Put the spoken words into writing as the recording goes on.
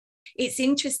it's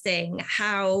interesting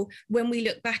how when we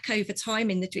look back over time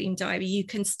in the dream diary, you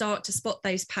can start to spot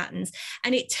those patterns,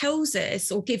 and it tells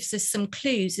us or gives us some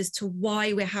clues as to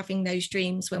why we're having those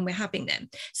dreams when we're having them.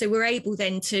 So we're able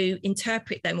then to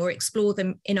interpret them or explore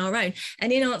them in our own.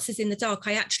 And in Answers in the Dark,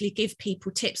 I actually give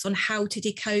people tips on how to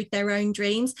decode their own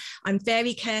dreams. I'm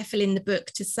very careful in the book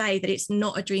to say that it's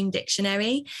not a dream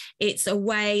dictionary. It's a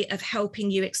way of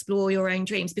helping you explore your own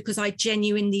dreams, because I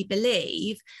genuinely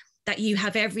believe that you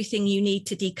have everything you need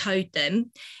to decode them.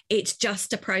 It's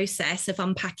just a process of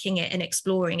unpacking it and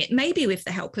exploring it, maybe with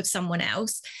the help of someone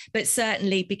else, but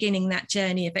certainly beginning that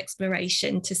journey of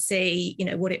exploration to see,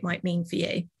 what it might mean for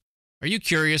you. Are you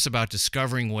curious about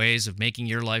discovering ways of making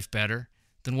your life better?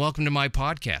 Then welcome to my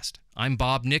podcast. I'm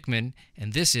Bob Nickman,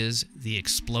 and this is The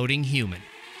Exploding Human.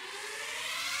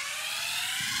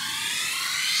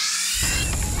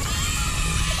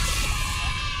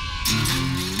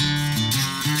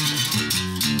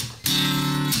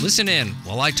 Listen in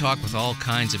while I talk with all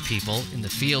kinds of people in the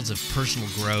fields of personal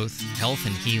growth, health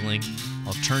and healing,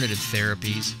 alternative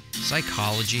therapies,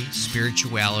 psychology,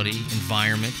 spirituality,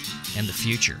 environment, and the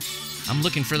future. I'm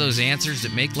looking for those answers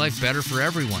that make life better for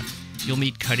everyone. You'll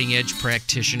meet cutting-edge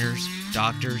practitioners,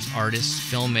 doctors,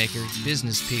 artists, filmmakers,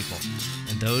 business people,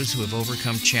 and those who have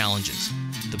overcome challenges.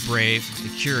 The brave,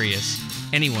 the curious,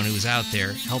 anyone who is out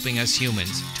there helping us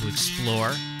humans to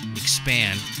explore,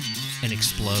 expand, and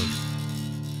explode.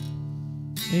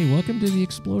 Hey, welcome to The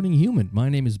Exploding Human. My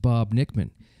name is Bob Nickman.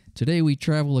 Today we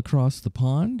travel across the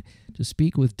pond to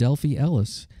speak with Delphi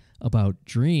Ellis about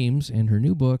dreams and her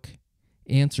new book,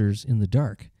 Answers in the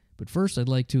Dark. But first, I'd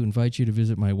like to invite you to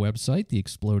visit my website,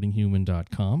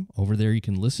 theexplodinghuman.com. Over there, you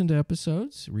can listen to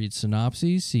episodes, read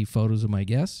synopses, see photos of my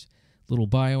guests, little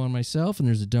bio on myself, and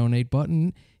there's a donate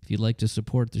button if you'd like to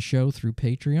support the show through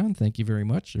Patreon. Thank you very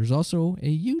much. There's also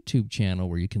a YouTube channel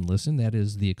where you can listen. That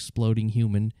is The Exploding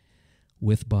Human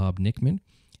with Bob Nickman,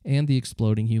 and the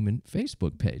Exploding Human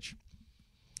Facebook page.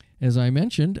 As I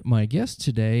mentioned, my guest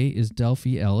today is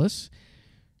Delphi Ellis.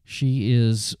 She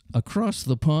is across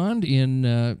the pond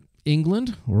in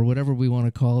England, or whatever we want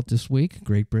to call it this week,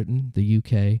 Great Britain, the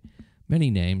UK, many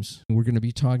names. We're going to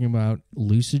be talking about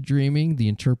lucid dreaming, the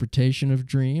interpretation of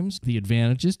dreams, the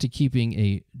advantages to keeping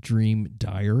a dream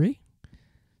diary,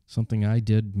 something I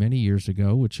did many years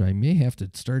ago, which I may have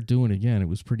to start doing again. It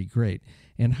was pretty great.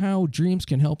 And how dreams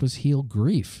can help us heal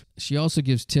grief. She also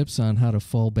gives tips on how to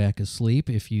fall back asleep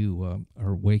if you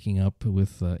are waking up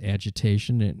with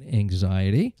agitation and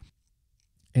anxiety,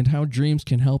 and how dreams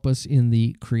can help us in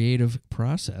the creative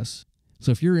process.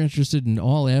 So if you're interested in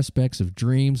all aspects of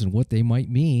dreams and what they might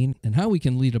mean and how we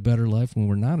can lead a better life when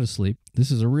we're not asleep,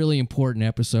 this is a really important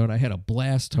episode. I had a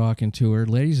blast talking to her.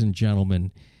 Ladies and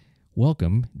gentlemen,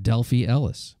 welcome, Delphi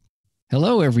Ellis.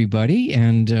 Hello, everybody,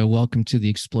 and welcome to The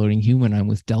Exploding Human. I'm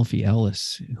with Delphi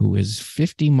Ellis, who is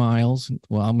 50 miles,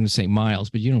 well, I'm going to say miles,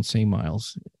 but you don't say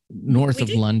miles, north of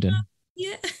London.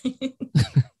 Yeah.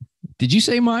 Did you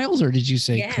say miles or did you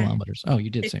say kilometers? Oh,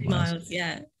 you did say miles.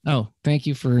 Yeah. Oh, thank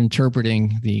you for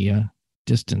interpreting the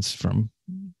distance from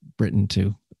Britain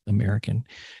to American.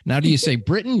 Now, do you say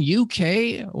Britain,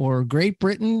 UK, or Great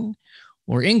Britain,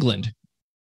 or England?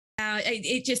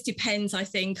 It just depends, I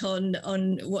think,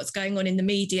 on what's going on in the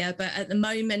media. But at the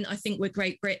moment, I think we're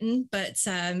Great Britain, but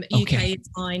UK is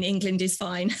fine. England is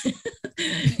fine.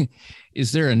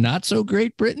 Is there a not so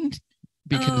Great Britain?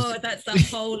 Because that's a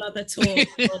whole other talk.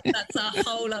 That's a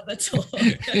whole other talk.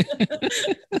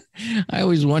 I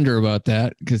always wonder about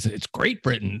that because it's Great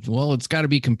Britain. Well, it's got to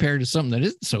be compared to something that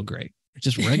isn't so great. It's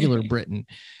just regular Britain.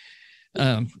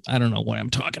 I don't know what I'm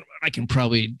talking about. I can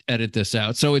probably edit this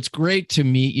out. So it's great to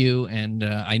meet you. And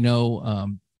I know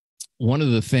one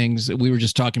of the things that we were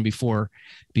just talking before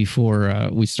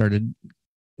we started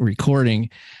recording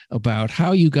about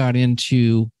how you got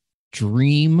into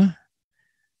dream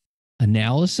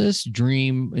analysis,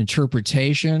 dream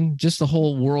interpretation, just the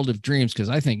whole world of dreams, because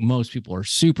I think most people are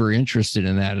super interested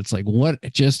in that. It's like, what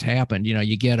just happened?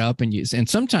 You get up and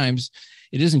sometimes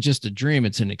it isn't just a dream,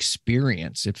 it's an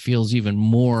experience. It feels even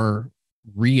more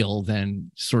real than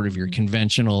sort of your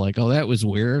conventional, like, oh, that was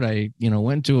weird. I,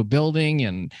 went to a building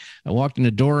and I walked in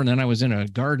the door and then I was in a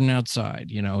garden outside.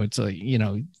 It's like,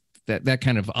 that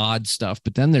kind of odd stuff.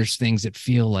 But then there's things that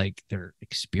feel like they're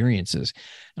experiences,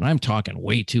 and I'm talking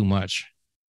way too much.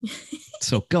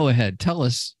 So go ahead, tell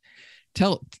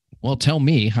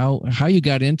me how you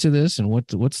got into this and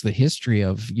what's the history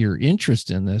of your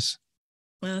interest in this.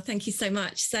 Well, thank you so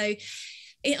much. So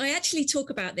I actually talk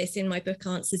about this in my book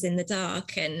Answers in the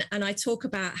Dark, and I talk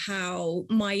about how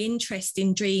my interest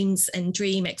in dreams and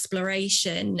dream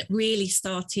exploration really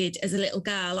started as a little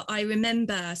girl. I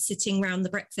remember sitting around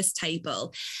the breakfast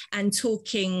table and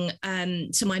talking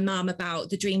to my mum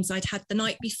about the dreams I'd had the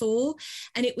night before,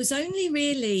 and it was only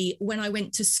really when I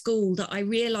went to school that I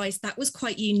realised that was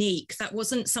quite unique. That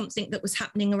wasn't something that was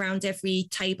happening around every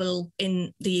table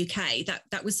in the UK.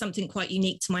 That was something quite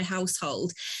unique to my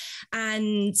household.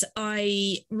 And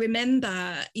I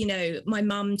remember, my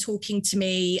mum talking to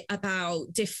me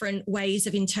about different ways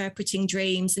of interpreting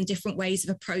dreams and different ways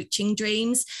of approaching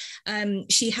dreams.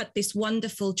 She had this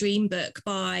wonderful dream book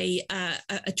by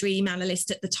a dream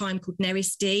analyst at the time called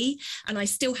Neris D. And I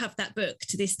still have that book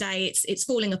to this day. It's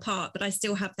falling apart, but I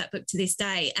still have that book to this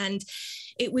day. And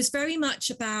it was very much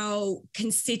about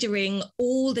considering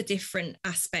all the different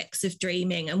aspects of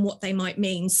dreaming and what they might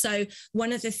mean. So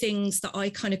one of the things that I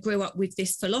kind of grew up with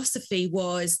this philosophy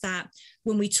was that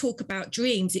when we talk about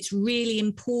dreams, it's really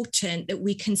important that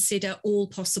we consider all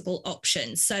possible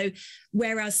options. So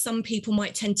whereas some people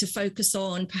might tend to focus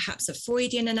on perhaps a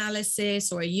Freudian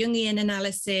analysis or a Jungian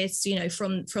analysis,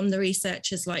 from the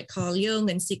researchers like Carl Jung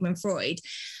and Sigmund Freud,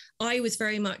 I was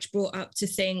very much brought up to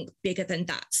think bigger than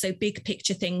that. So big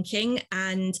picture thinking.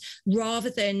 And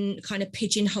rather than kind of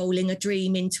pigeonholing a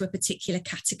dream into a particular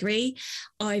category,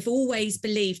 I've always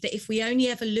believed that if we only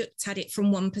ever looked at it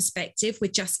from one perspective,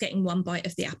 we're just getting one bite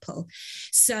of the apple.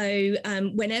 So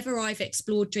whenever I've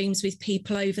explored dreams with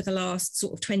people over the last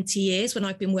sort of 20 years, when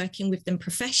I've been working with them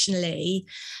professionally,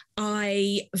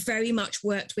 I very much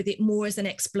worked with it more as an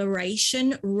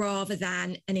exploration rather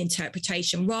than an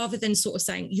interpretation, rather than sort of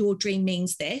saying your dream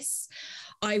means this.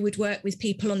 I would work with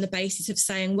people on the basis of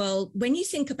saying, well, when you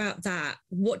think about that,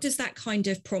 what does that kind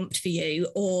of prompt for you?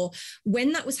 Or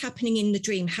when that was happening in the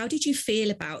dream, how did you feel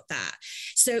about that?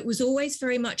 So it was always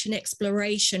very much an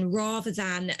exploration rather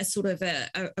than a sort of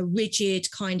a rigid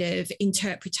kind of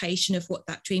interpretation of what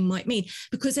that dream might mean,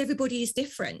 because everybody is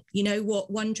different.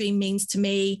 What one dream means to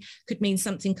me could mean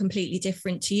something completely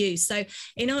different to you. So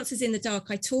in Answers in the Dark,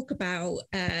 I talk about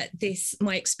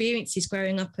my experiences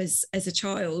growing up as a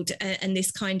child, and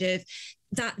this kind of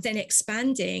that then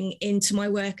expanding into my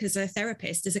work as a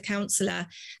therapist, as a counsellor.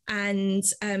 And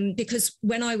because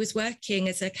when I was working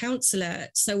as a counsellor,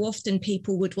 so often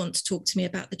people would want to talk to me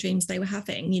about the dreams they were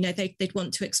having. They'd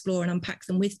want to explore and unpack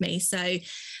them with me. So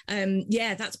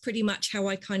that's pretty much how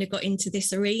I kind of got into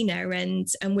this arena and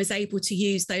was able to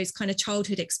use those kind of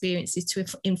childhood experiences to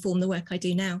inform the work I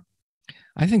do now.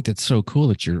 I think that's so cool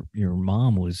that your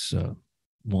mom was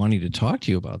wanting to talk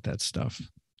to you about that stuff.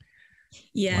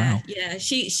 Yeah, wow. Yeah.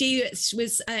 She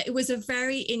was. It was a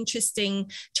very interesting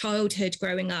childhood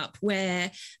growing up.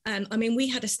 Where, we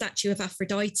had a statue of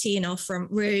Aphrodite in our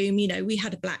front room. We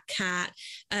had a black cat.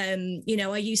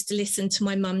 I used to listen to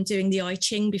my mum doing the I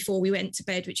Ching before we went to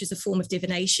bed, which is a form of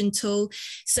divination tool.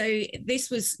 So this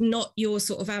was not your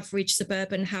sort of average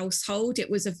suburban household. It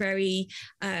was a very,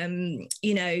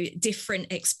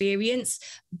 different experience.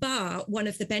 But one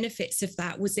of the benefits of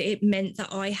that was that it meant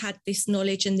that I had this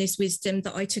knowledge and this wisdom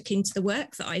that I took into the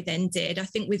work that I then did. I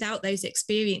think without those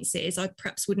experiences, I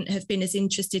perhaps wouldn't have been as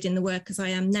interested in the work as I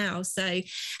am now. So,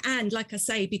 and like I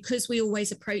say, because we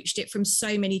always approached it from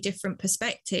so many different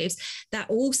perspectives, that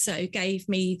also gave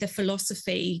me the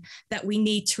philosophy that we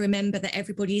need to remember that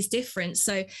everybody is different.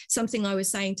 So something I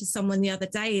was saying to someone the other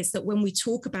day is that when we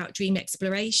talk about dream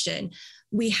exploration,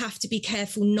 we have to be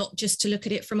careful not just to look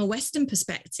at it from a Western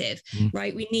perspective,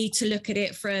 right? We need to look at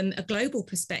it from a global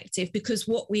perspective, because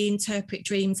what we interpret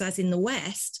dreams as in the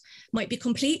West might be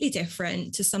completely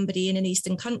different to somebody in an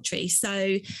Eastern country.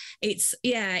 So it's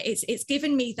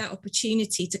given me that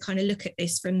opportunity to kind of look at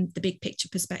this from the big picture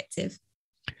perspective.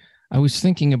 I was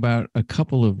thinking about a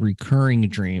couple of recurring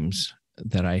dreams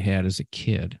that I had as a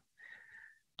kid.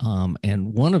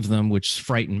 And one of them, which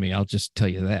frightened me, I'll just tell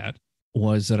you that,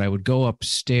 was that I would go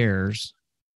upstairs,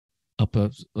 up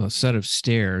a set of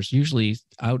stairs, usually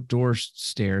outdoor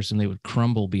stairs, and they would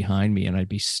crumble behind me and I'd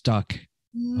be stuck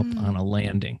up on a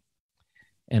landing.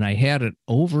 And I had it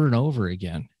over and over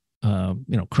again,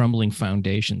 crumbling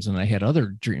foundations. And I had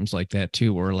other dreams like that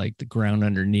too, where like the ground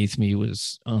underneath me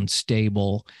was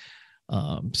unstable.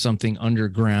 Something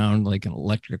underground, like an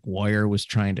electric wire, was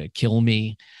trying to kill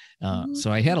me.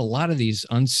 So I had a lot of these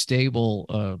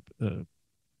unstable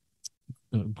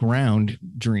ground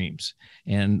dreams,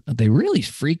 and they really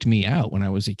freaked me out when I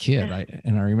was a kid. I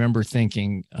remember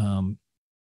thinking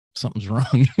something's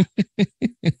wrong,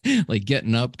 like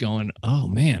getting up going, oh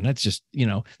man, that's just,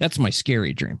 that's my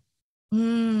scary dream.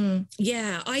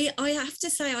 Yeah, I have to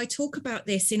say, I talk about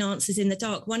this in Answers in the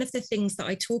Dark. One of the things that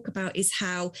I talk about is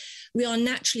how we are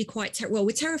naturally quite,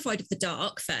 we're terrified of the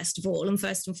dark, first of all, and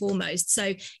first and foremost.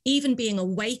 So even being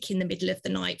awake in the middle of the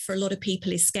night for a lot of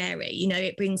people is scary. You know,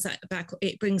 it brings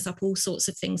up all sorts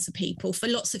of things for people for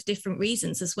lots of different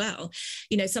reasons as well,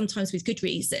 you know, sometimes with good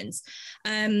reasons.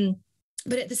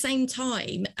 But at the same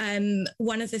time,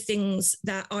 one of the things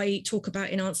that I talk about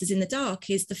in Answers in the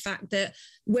Dark is the fact that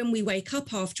when we wake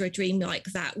up after a dream like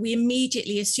that, we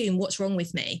immediately assume, what's wrong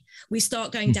with me? We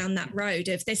start going down that road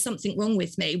of, there's something wrong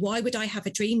with me. Why would I have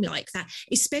a dream like that?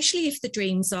 Especially if the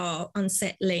dreams are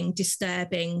unsettling,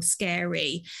 disturbing,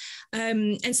 scary.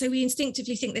 And so we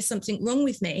instinctively think there's something wrong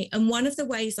with me. And one of the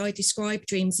ways I describe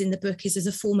dreams in the book is as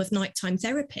a form of nighttime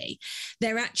therapy.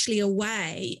 They're actually a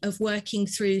way of working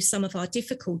through some of our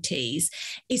difficulties,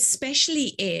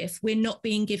 especially if we're not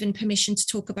being given permission to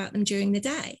talk about them during the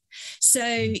day. So,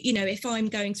 you know, if I'm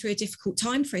going through a difficult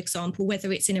time, for example,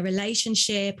 whether it's in a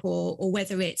relationship or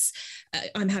whether it's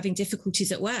I'm having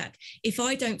difficulties at work, if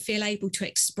I don't feel able to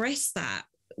express that,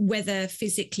 whether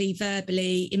physically,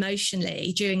 verbally,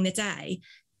 emotionally during the day,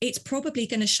 it's probably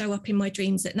going to show up in my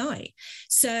dreams at night.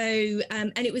 So,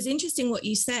 and it was interesting what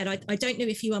you said. I don't know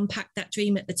if you unpacked that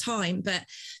dream at the time, but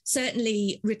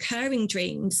certainly recurring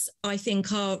dreams, I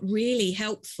think, are really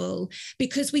helpful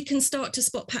because we can start to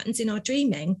spot patterns in our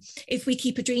dreaming if we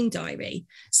keep a dream diary.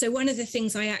 So one of the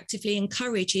things I actively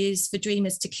encourage is for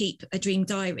dreamers to keep a dream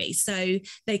diary so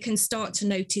they can start to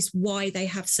notice why they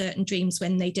have certain dreams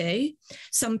when they do.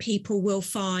 Some people will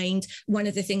find, one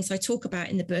of the things I talk about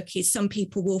in the book is some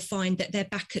people will find that they're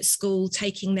back at school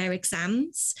taking their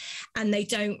exams and they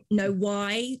don't know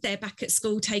why they're back at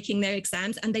school taking their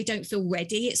exams and they don't feel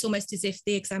ready. It's almost as if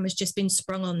the exam has just been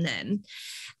sprung on them.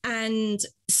 And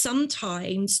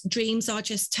sometimes dreams are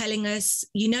just telling us,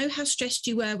 you know how stressed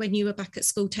you were when you were back at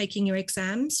school taking your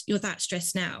exams? You're that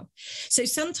stressed now. So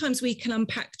sometimes we can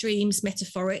unpack dreams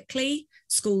metaphorically.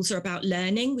 Schools are about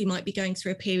learning. We might be going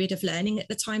through a period of learning at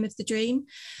the time of the dream,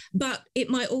 but it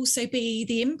might also be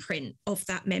the imprint of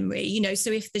that memory, you know.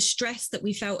 So if the stress that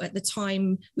we felt at the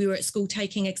time we were at school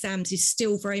taking exams is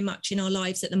still very much in our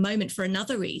lives at the moment for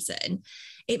another reason,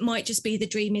 it might just be the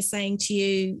dream is saying to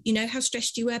you, you know how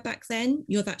stressed you were back then?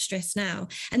 You're that stressed now.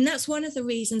 And that's one of the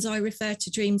reasons I refer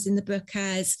to dreams in the book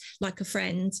as like a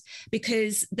friend,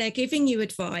 because they're giving you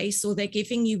advice or they're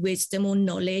giving you wisdom or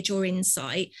knowledge or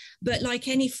insight. But like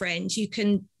any friend, you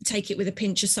can take it with a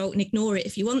pinch of salt and ignore it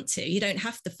if you want to. You don't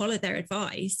have to follow their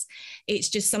advice. It's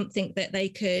just something that they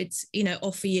could, you know,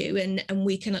 offer you, and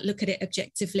we can look at it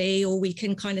objectively, or we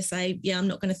can kind of say, yeah, I'm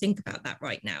not going to think about that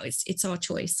right now. It's our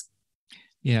choice.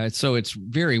 Yeah, so it's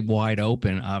very wide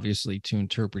open, obviously, to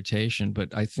interpretation.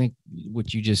 But I think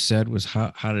what you just said was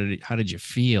how did you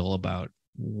feel about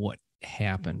what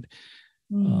happened?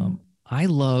 I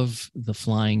love the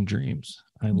flying dreams.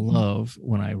 I love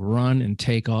when I run and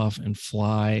take off and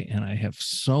fly, and I have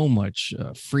so much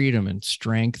freedom and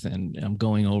strength, and I'm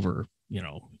going over, you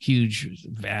know, huge,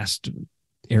 vast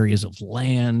areas of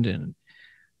land, and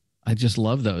I just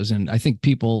love those. And I think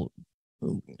people,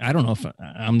 I don't know if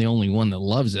I'm the only one that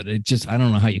loves it. It just, I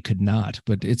don't know how you could not,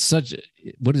 but it's such,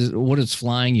 what does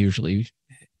flying usually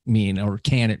mean, or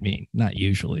can it mean? Not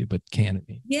usually, but can it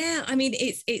mean? Yeah, I mean,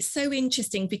 it's so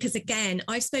interesting because, again,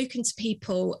 I've spoken to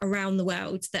people around the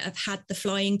world that have had the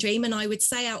flying dream, and I would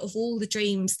say out of all the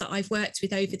dreams that I've worked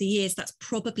with over the years, that's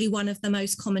probably one of the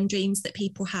most common dreams that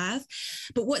people have.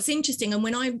 But what's interesting, and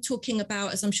when I'm talking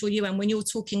about, as I'm sure you am, when you're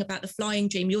talking about the flying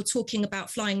dream, you're talking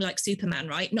about flying like Superman,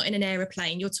 right? Not in an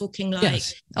aeroplane. You're talking like,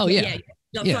 yes. Oh yeah.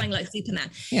 Flying like Superman.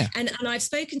 Yeah. And I've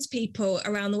spoken to people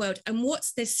around the world, and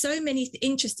there's so many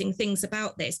interesting things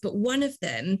about this, but one of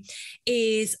them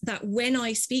is that when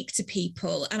I speak to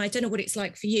people, and I don't know what it's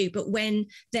like for you, but when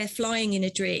they're flying in a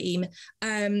dream,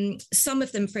 some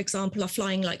of them, for example, are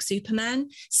flying like Superman.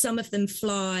 Some of them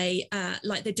fly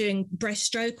like they're doing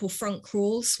breaststroke or front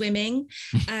crawl swimming.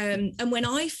 And when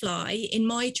I fly in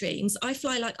my dreams, I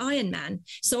fly like Iron Man.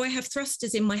 So I have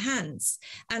thrusters in my hands,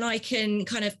 and I can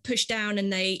kind of push down,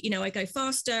 and they, you know, I go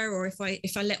faster, or if I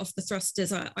let off the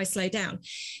thrusters, I slow down.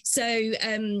 So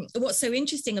what's so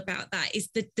interesting about that is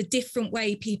the different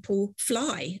way people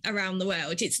fly around the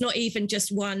world. It's not even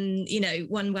just one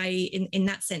way in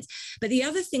that sense. But the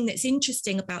other thing that's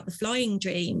interesting about the flying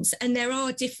dreams, and there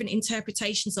are different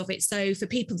interpretations of it. So for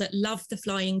people that love the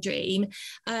flying dream,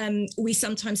 we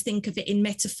sometimes think of it in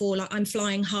metaphor, like I'm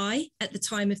flying high at the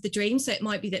time of the dream. So it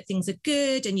might be that things are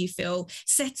good and you feel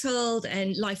settled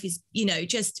and life is, you know,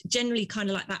 just generally kind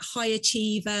of like that high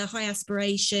achiever, high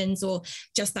aspirations, or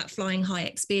just that flying high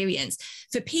experience.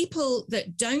 For people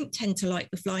that don't tend to like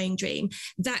the flying dream,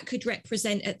 that could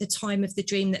represent at the time of the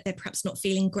dream that they're perhaps not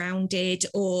feeling grounded,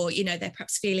 or, they're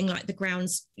perhaps feeling like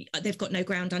they've got no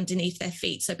ground underneath their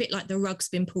feet. So a bit like the rug's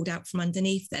been pulled out from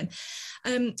underneath them.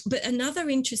 But another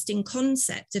interesting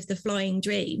concept of the flying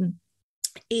dream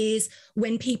is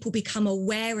when people become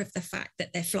aware of the fact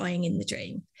that they're flying in the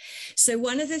dream. So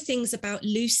one of the things about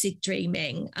lucid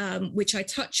dreaming, which I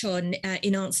touch on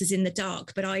in Answers in the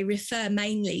Dark, but I refer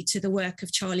mainly to the work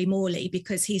of Charlie Morley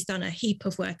because he's done a heap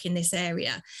of work in this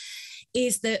area,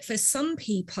 is that for some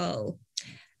people,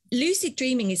 lucid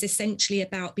dreaming is essentially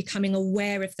about becoming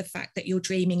aware of the fact that you're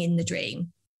dreaming in the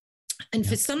dream. And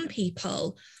for some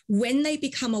people, when they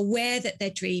become aware that they're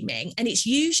dreaming, and it's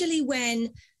usually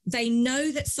when they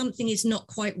know that something is not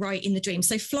quite right in the dream.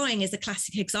 So flying is a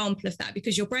classic example of that,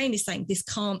 because your brain is saying this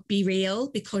can't be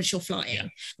real because you're flying. Yeah,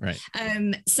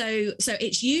 right. So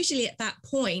it's usually at that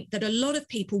point that a lot of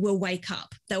people will wake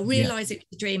up. They'll realize it's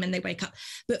a dream and they wake up.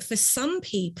 But for some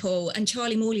people, and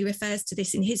Charlie Morley refers to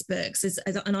this in his books,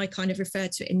 and I kind of refer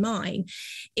to it in mine,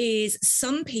 is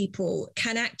some people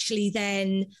can actually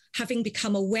then, having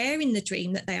become aware in the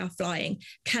dream that they are flying,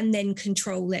 can then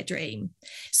control their dream.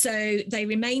 So they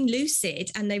remain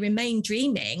lucid and they remain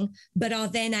dreaming, but are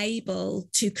then able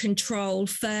to control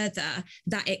further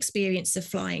that experience of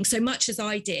flying. So much as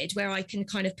I did, where I can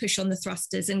kind of push on the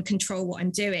thrusters and control what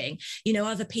I'm doing,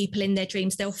 other people in their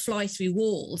dreams, they'll fly through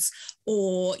walls,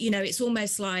 or, it's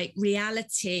almost like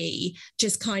reality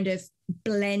just kind of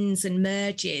blends and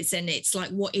merges, and it's like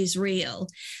what is real,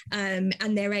 and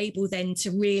they're able then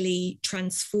to really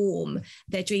transform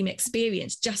their dream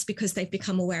experience just because they've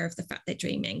become aware of the fact they're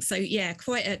dreaming. So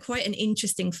quite an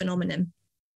interesting phenomenon.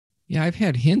 I've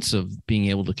had hints of being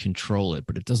able to control it,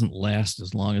 but it doesn't last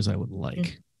as long as I would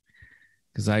like,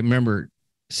 because I remember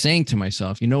saying to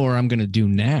myself, where I'm going to do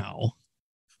now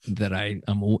that I'm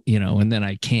and then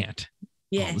I can't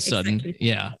all of a sudden.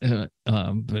 Exactly.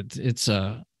 But it's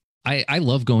I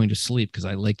love going to sleep because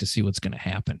I like to see what's going to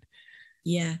happen.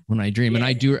 Yeah. When I dream, and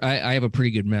I have a pretty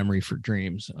good memory for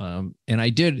dreams. And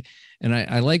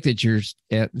I like that you're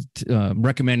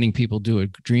recommending people do a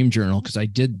dream journal, because I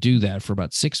did do that for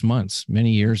about 6 months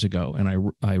many years ago.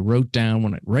 And I wrote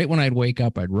down right when I'd wake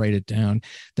up, I'd write it down.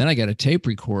 Then I got a tape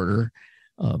recorder,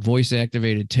 voice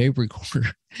activated tape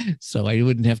recorder. So I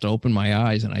wouldn't have to open my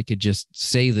eyes and I could just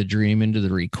say the dream into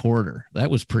the recorder.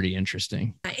 That was pretty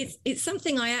interesting. It's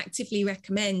something I actively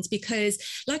recommend because,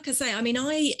 like I say, I mean,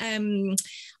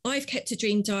 I've kept a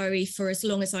dream diary for as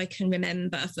long as I can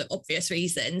remember for obvious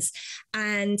reasons.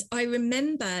 And I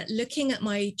remember looking at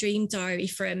my dream diary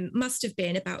must have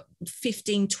been about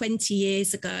 15, 20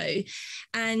 years ago.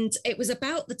 And it was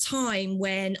about the time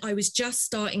when I was just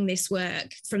starting this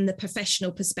work from the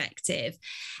professional perspective.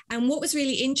 And what was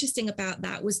really interesting about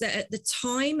that was that at the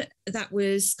time that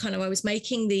was kind of, I was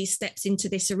making these steps into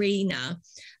this arena,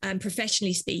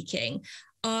 professionally speaking,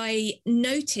 I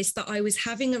noticed that I was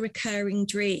having a recurring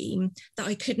dream that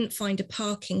I couldn't find a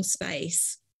parking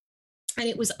space. And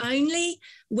it was only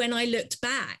when I looked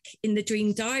back in the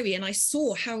dream diary and I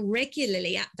saw how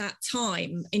regularly at that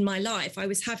time in my life I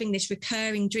was having this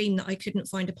recurring dream that I couldn't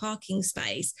find a parking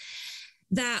space,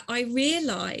 that I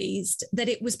realized that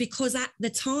it was because at the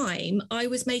time I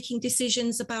was making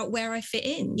decisions about where I fit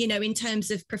in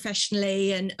terms of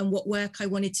professionally and what work I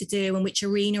wanted to do and which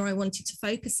arena I wanted to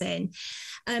focus in.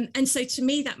 And so to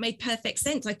me, that made perfect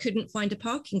sense. I couldn't find a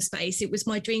parking space. It was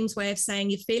my dream's way of saying,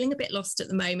 you're feeling a bit lost at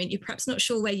the moment. You're perhaps not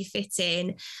sure where you fit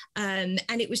in. And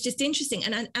it was just interesting.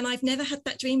 And I've never had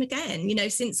that dream again,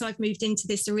 since I've moved into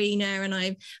this arena and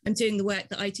I'm doing the work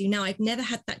that I do now. I've never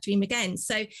had that dream again.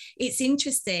 So it's interesting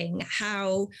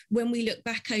how when we look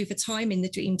back over time in the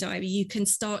dream diary, you can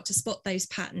start to spot those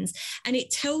patterns. And it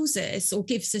tells us or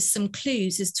gives us some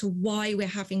clues as to why we're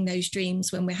having those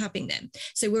dreams when we're having them.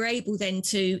 So we're able then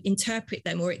to interpret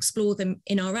them or explore them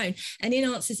in our own. And in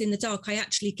Answers in the Dark, I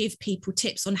actually give people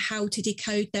tips on how to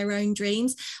decode their own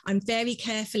dreams. I'm very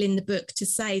careful in the book to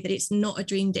say that it's not a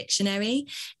dream dictionary.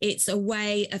 It's a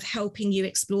way of helping you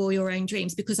explore your own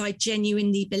dreams, because I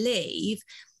genuinely believe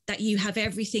that you have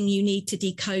everything you need to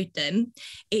decode them.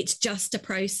 It's just a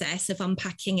process of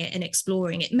unpacking it and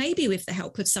exploring it, maybe with the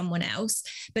help of someone else,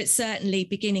 but certainly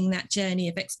beginning that journey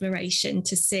of exploration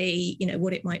to see,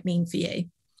 what it might mean for you.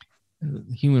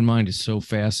 The human mind is so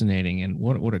fascinating, and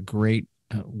what a great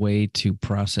way to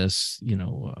process,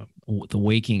 the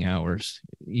waking hours.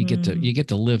 You get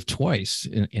to live twice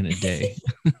in a day.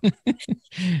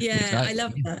 Yeah, I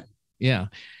love that. Yeah.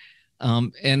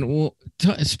 And well,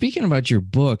 speaking about your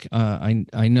book,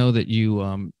 I know that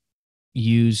you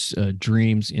use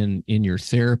dreams in your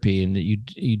therapy, and that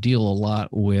you deal a lot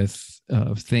with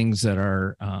things that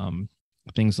are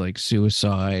things like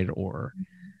suicide or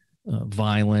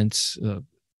violence,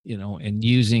 and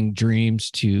using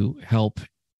dreams to help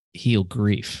heal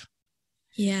grief.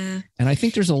 Yeah. And I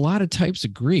think there's a lot of types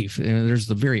of grief. There's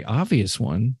the very obvious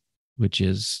one, which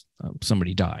is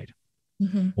somebody died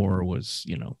or was,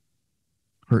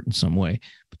 hurt in some way.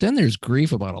 But then there's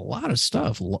grief about a lot of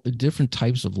stuff, different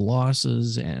types of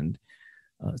losses and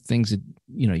things that,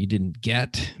 you didn't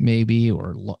get maybe,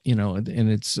 or, and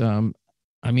it's,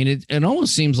 it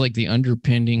almost seems like the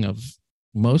underpinning of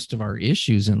most of our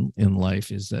issues in life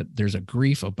is that there's a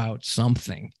grief about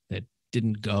something that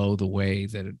didn't go the way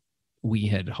that we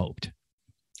had hoped.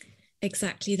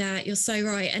 Exactly that. You're so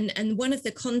right. And one of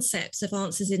the concepts of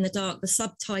Answers in the Dark, the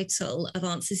subtitle of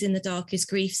Answers in the Dark is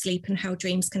Grief, Sleep, and How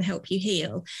Dreams Can Help You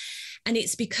Heal. And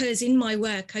it's because in my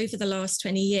work over the last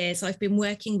 20 years, I've been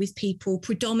working with people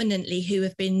predominantly who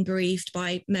have been bereaved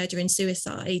by murder and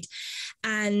suicide.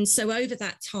 And so over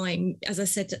that time, as I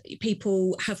said,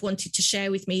 people have wanted to share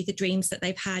with me the dreams that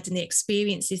they've had and the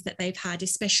experiences that they've had,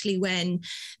 especially when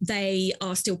they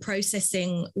are still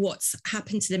processing what's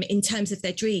happened to them in terms of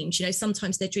their dreams.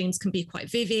 Sometimes their dreams can be quite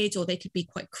vivid or they could be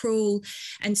quite cruel.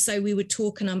 And so we would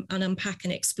talk and unpack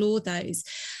and explore those.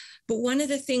 But one of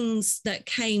the things that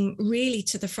came really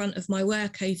to the front of my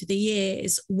work over the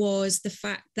years was the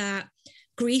fact that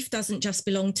grief doesn't just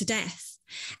belong to death.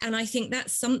 And I think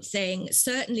that's something,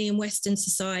 certainly in Western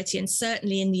society and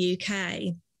certainly in the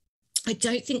UK, I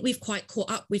don't think we've quite caught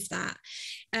up with that,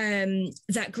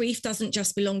 that grief doesn't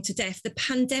just belong to death. The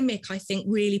pandemic, I think,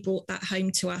 really brought that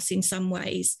home to us in some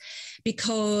ways,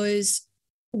 because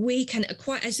we can,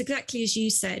 quite as exactly as you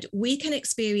said, we can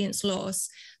experience loss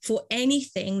for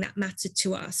anything that mattered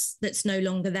to us that's no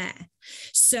longer there.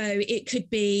 So it could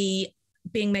be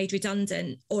being made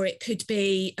redundant, or it could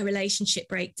be a relationship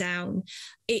breakdown.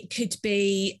 It could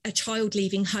be a child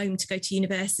leaving home to go to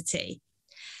university.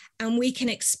 And we can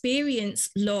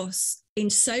experience loss in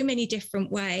so many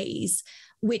different ways,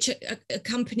 which are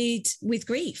accompanied with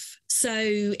grief. So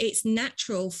it's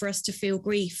natural for us to feel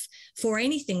grief for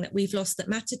anything that we've lost that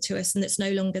mattered to us and that's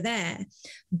no longer there.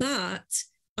 But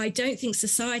I don't think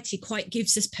society quite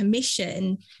gives us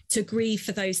permission to grieve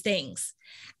for those things.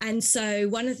 And so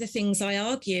one of the things I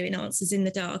argue in Answers in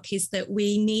the Dark is that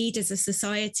we need, as a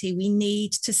society, we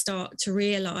need to start to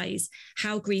realize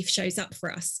how grief shows up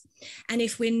for us. And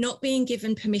if we're not being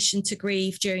given permission to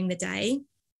grieve during the day,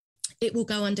 it will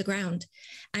go underground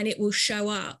and it will show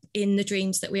up in the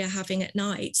dreams that we are having at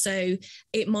night. So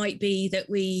it might be that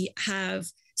we have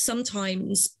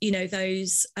sometimes,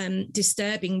 those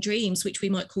disturbing dreams, which we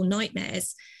might call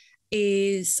nightmares,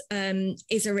 is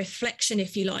a reflection,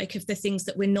 if you like, of the things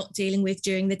that we're not dealing with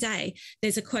during the day.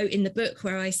 There's a quote in the book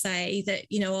where I say that,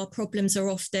 our problems are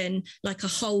often like a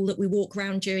hole that we walk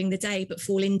around during the day but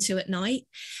fall into at night.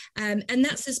 And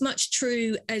that's as much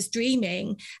true as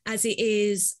dreaming as it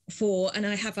is for, and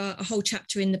I have a whole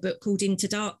chapter in the book called Into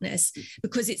Darkness,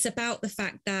 because it's about the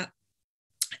fact that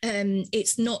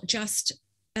it's not just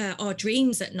our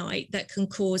dreams at night that can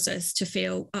cause us to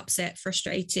feel upset,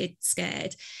 frustrated,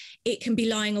 scared. It can be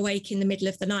lying awake in the middle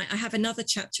of the night. I have another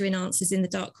chapter in Answers in the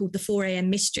Dark called The 4 a.m.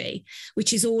 Mystery,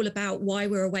 which is all about why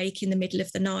we're awake in the middle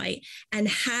of the night and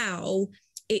how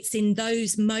it's in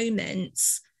those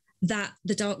moments that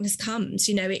the darkness comes.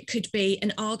 It could be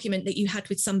an argument that you had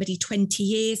with somebody 20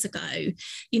 years ago,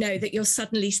 that you're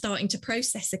suddenly starting to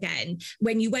process again.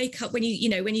 When you wake up, when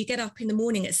you get up in the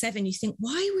morning at 7, you think,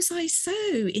 why was I so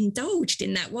indulged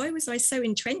in that? Why was I so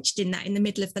entrenched in that in the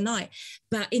middle of the night?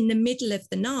 But in the middle of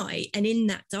the night and in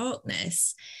that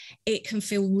darkness, it can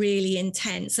feel really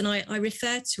intense. And I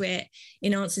refer to it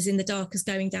in Answers in the Dark as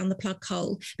going down the plug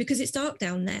hole, because it's dark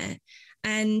down there.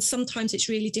 And sometimes it's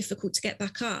really difficult to get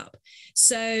back up.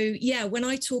 So, yeah, when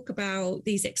I talk about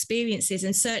these experiences,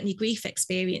 and certainly grief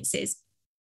experiences,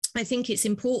 I think it's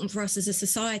important for us as a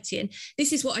society. And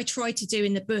this is what I try to do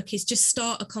in the book, is just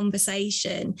start a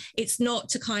conversation. It's not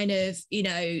to kind of,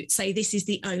 say this is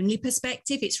the only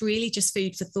perspective. It's really just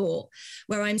food for thought,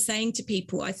 where I'm saying to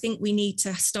people, I think we need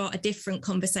to start a different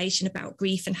conversation about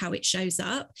grief and how it shows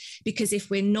up. Because if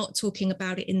we're not talking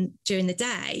about it during the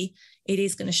day, it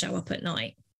is going to show up at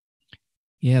night.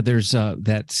 Yeah, there's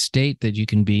that state that you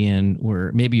can be in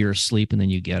where maybe you're asleep and then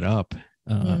you get up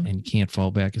and can't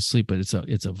fall back asleep, but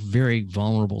it's a very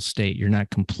vulnerable state. You're not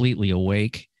completely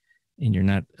awake and you're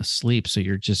not asleep, so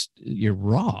you're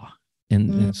raw,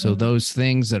 and so those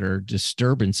things that are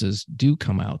disturbances do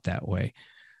come out that way.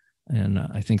 And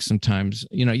I think sometimes,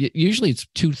 usually it's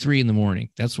 2, 3 in the morning.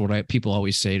 That's what people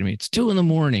always say to me. It's 2 in the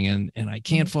morning and I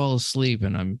can't fall asleep,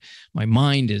 and my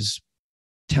mind is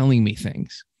telling me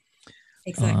things.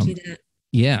 Exactly that.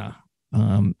 Yeah.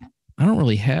 I don't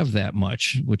really have that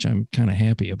much, which I'm kind of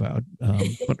happy about.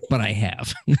 But I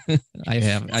have.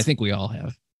 I think we all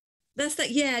have. That's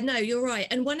that. Yeah, no, you're right.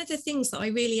 And one of the things that I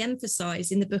really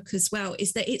emphasize in the book as well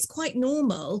is that it's quite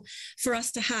normal for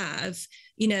us to have,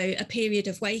 a period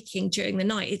of waking during the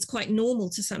night. It's quite normal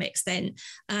to some extent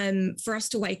for us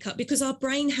to wake up, because our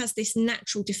brain has this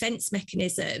natural defense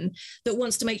mechanism that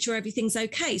wants to make sure everything's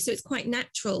okay. So it's quite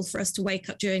natural for us to wake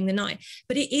up during the night.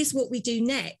 But it is what we do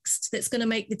next that's going to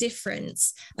make the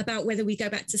difference about whether we go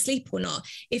back to sleep or not.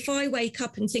 If I wake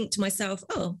up and think to myself,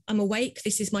 oh, I'm awake,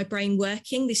 this is my brain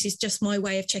working, this is just my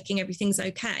way of checking everything's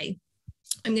okay,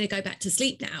 I'm going to go back to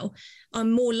sleep now,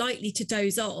 I'm more likely to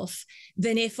doze off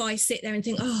than if I sit there and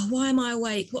think, oh, why am I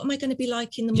awake? What am I going to be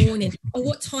like in the morning? Or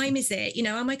what time is it?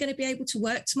 Am I going to be able to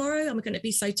work tomorrow? Am I going to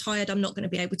be so tired I'm not going to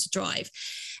be able to drive?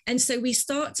 And so we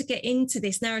start to get into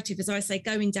this narrative, as I say,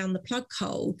 going down the plug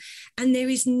hole. And there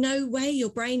is no way your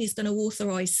brain is going to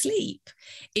authorize sleep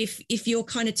if you're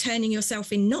kind of turning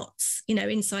yourself in knots,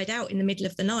 inside out in the middle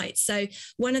of the night. So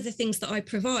one of the things that I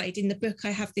provide in the book,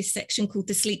 I have this section called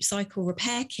the Sleep Cycle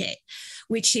Repair Kit,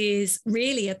 which is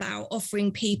really about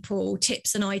offering people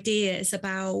tips and ideas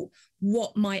about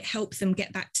what might help them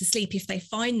get back to sleep if they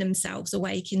find themselves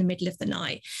awake in the middle of the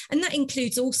night. And that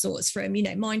includes all sorts from,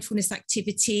 mindfulness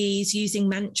activities, using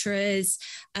mantras,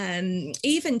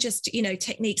 even just,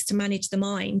 techniques to manage the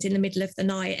mind in the middle of the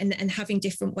night, and having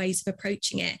different ways of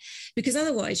approaching it. Because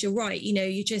otherwise, you're right,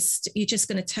 you're just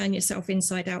going to turn yourself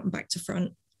inside out and back to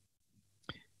front.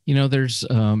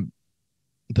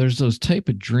 There's those type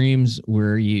of dreams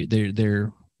where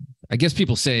they're I guess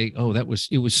people say, oh, it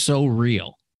was so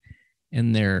real.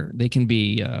 And they can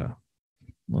be, a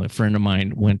friend of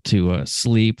mine went to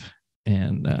sleep,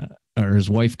 and or his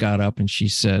wife got up and she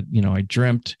said, I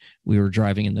dreamt we were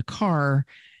driving in the car,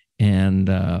 and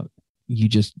you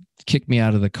just kicked me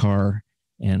out of the car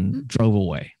and drove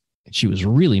away. And she was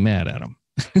really mad at him.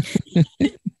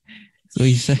 So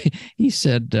he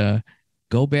said,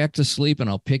 go back to sleep and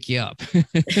I'll pick you up.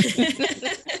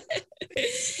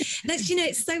 That's,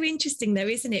 it's so interesting though,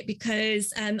 isn't it?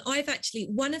 Because I've actually,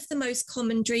 one of the most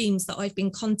common dreams that I've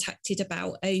been contacted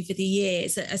about over the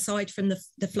years, aside from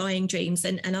the flying dreams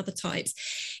and other types,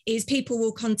 is people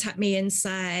will contact me and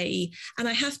say, and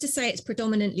I have to say it's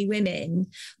predominantly women,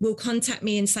 will contact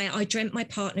me and say, I dreamt my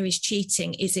partner is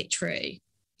cheating. Is it true?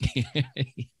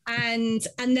 And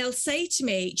they'll say to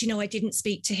me, do you know, I didn't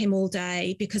speak to him all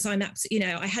day because I'm absolutely,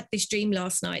 I had this dream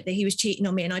last night that he was cheating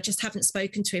on me, and I just haven't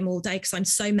spoken to him all day because I'm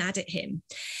so mad at him.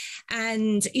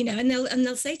 And, and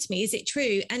they'll say to me, is it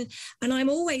true? And I'm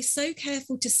always so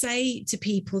careful to say to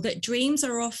people that dreams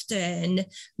are often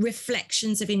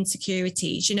reflections of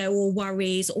insecurities, or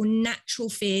worries or natural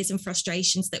fears and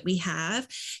frustrations that we have.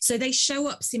 So they show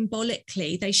up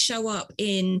symbolically, they show up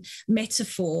in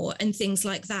metaphor and things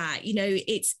like that.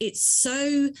 It's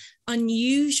so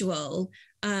unusual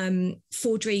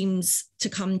for dreams to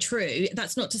come true.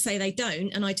 That's not to say they don't,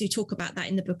 and I do talk about that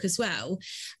in the book as well.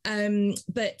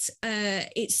 But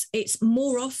it's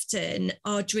more often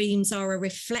our dreams are a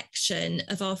reflection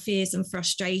of our fears and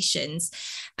frustrations.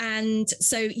 And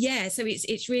so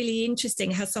it's really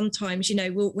interesting how sometimes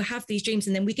we'll have these dreams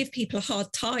and then we give people a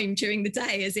hard time during the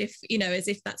day as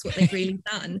if that's what they've really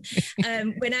done,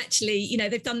 when actually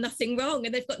they've done nothing wrong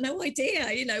and they've got no idea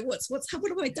what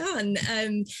have I done,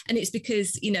 and it's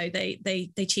because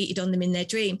they cheated on them in their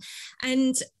dream.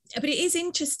 But it is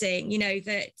interesting,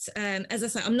 that as I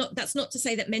say, that's not to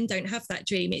say that men don't have that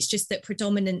dream. It's just that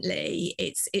predominantly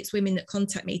it's women that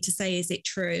contact me to say, is it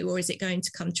true or is it going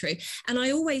to come true? And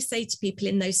I always say to people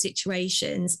in those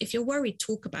situations, if you're worried,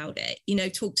 talk about it,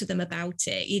 talk to them about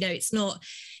it. It's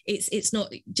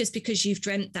not just because you've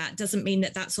dreamt that doesn't mean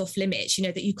that that's off limits,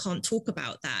 that you can't talk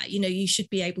about that. You should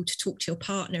be able to talk to your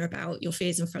partner about your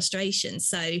fears and frustrations.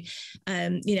 So,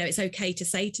 it's okay to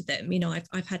say to them,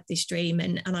 I've had this dream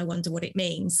and I wonder what it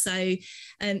means. So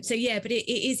but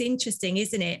it is interesting,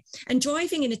 isn't it? And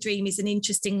driving in a dream is an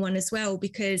interesting one as well,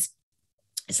 because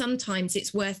sometimes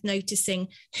it's worth noticing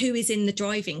who is in the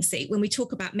driving seat. When we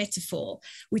talk about metaphor,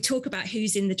 we talk about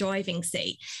who's in the driving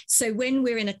seat. So when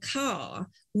we're in a car,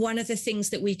 one of the things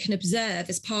that we can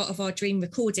observe as part of our dream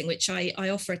recording, which I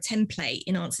offer a template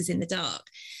in Answers in the Dark,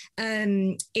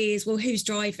 is, well, who's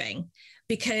driving?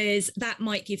 because that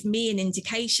might give me an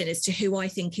indication as to who I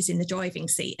think is in the driving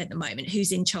seat at the moment,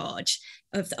 who's in charge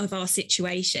of our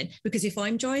situation. Because if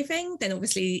I'm driving, then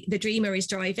obviously the dreamer is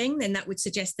driving, then that would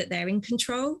suggest that they're in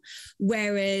control.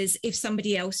 Whereas if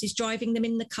somebody else is driving them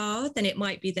in the car, then it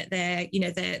might be that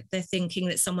they're thinking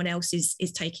that someone else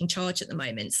is taking charge at the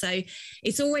moment. So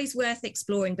it's always worth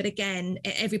exploring. But again,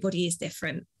 everybody is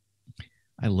different.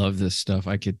 I love this stuff.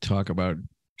 I could talk about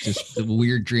just the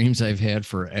weird dreams I've had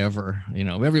forever.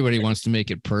 Everybody wants to make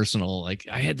it personal. Like,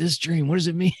 I had this dream. What does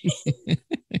it mean?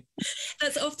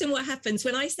 That's often what happens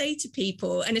when I say to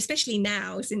people, and especially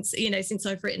now, since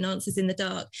I've written Answers in the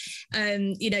Dark,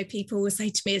 people will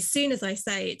say to me, as soon as I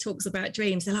say it talks about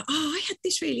dreams, they're like, oh, I had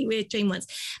this really weird dream once.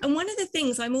 And one of the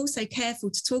things I'm also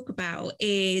careful to talk about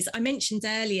is, I mentioned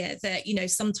earlier that,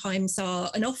 sometimes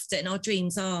and often our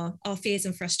dreams are our fears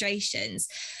and frustrations.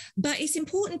 But it's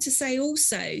important to say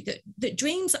also that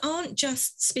dreams aren't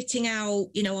just spitting out,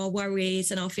 our worries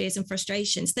and our fears and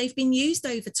frustrations. They've been used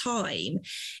over time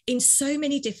in so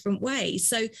many different ways.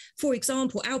 So, for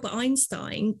example, Albert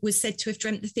Einstein was said to have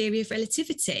dreamt the theory of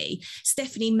relativity.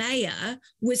 Stephanie Meyer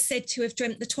was said to have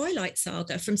dreamt the Twilight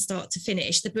Saga from start to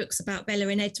finish, the books about Bella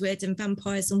and Edward and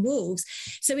vampires and wolves.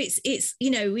 So it's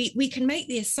we can make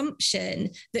the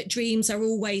assumption that dreams are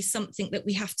always something that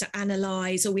we have to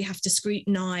analyze, or we have to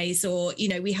scrutinize, or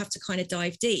we have to kind of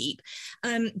dive deep.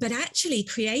 But actually,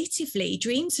 creatively,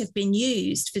 dreams have been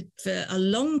used for a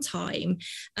long time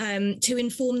to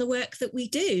inform the work that we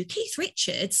do. Keith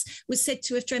Richards was said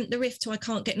to have dreamt the riff to I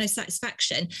Can't Get No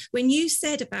Satisfaction. When you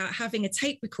said about having a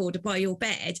tape recorder by your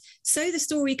bed, so the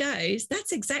story goes,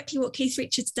 that's exactly what Keith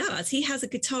Richards does. He has a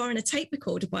guitar and a tape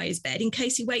recorder by his bed in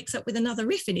case he wakes up with another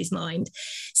riff in his mind.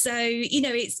 So,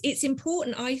 it's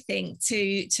important, I think,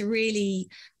 to really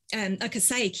like I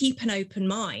say, keep an open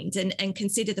mind and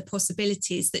consider the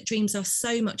possibilities that dreams are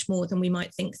so much more than we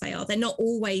might think they are. They're not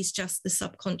always just the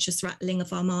subconscious rattling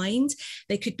of our mind.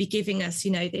 They could be giving us,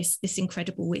 this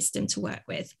incredible wisdom to work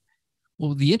with.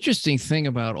 Well, the interesting thing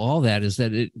about all that is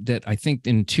that I think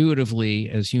intuitively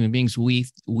as human beings,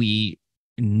 we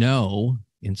know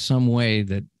in some way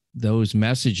that those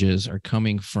messages are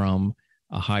coming from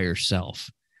a higher self,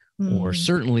 or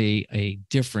certainly a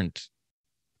different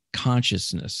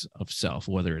consciousness of self,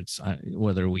 whether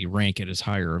we rank it as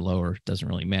higher or lower, doesn't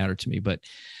really matter to me, but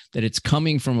that it's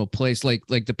coming from a place like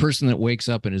the person that wakes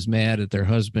up and is mad at their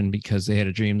husband because they had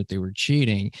a dream that they were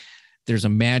cheating. There's a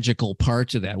magical part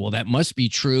to that. Well, that must be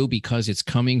true because it's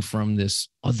coming from this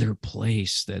other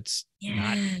place that's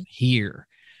not here.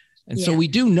 And so we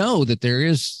do know that there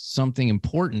is something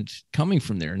important coming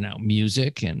from there now,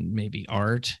 music and maybe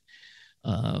art,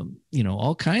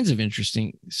 all kinds of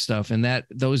interesting stuff. And that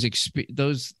those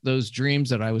dreams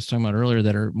that I was talking about earlier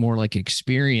that are more like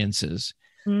experiences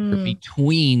are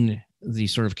between the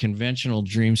sort of conventional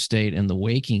dream state and the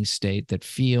waking state that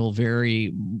feel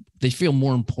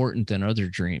more important than other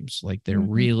dreams. Like they're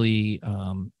really,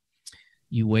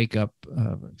 you wake up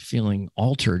feeling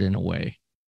altered in a way.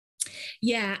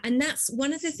 Yeah, and that's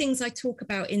one of the things I talk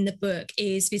about in the book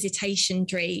is visitation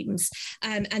dreams.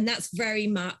 And that's very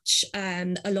much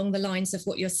along the lines of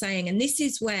what you're saying. And this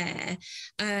is where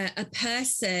a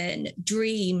person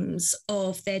dreams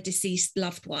of their deceased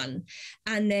loved one,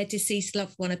 and their deceased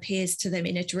loved one appears to them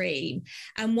in a dream.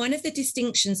 And one of the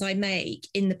distinctions I make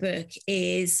in the book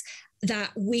is that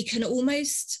we can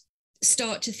almost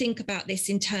start to think about this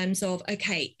in terms of,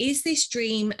 okay, is this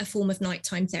dream a form of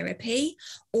nighttime therapy,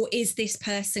 or is this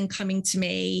person coming to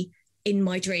me in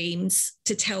my dreams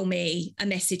to tell me a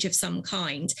message of some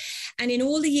kind? And in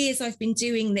all the years I've been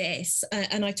doing this,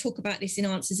 and I talk about this in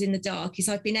Answers in the Dark, is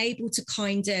I've been able to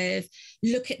kind of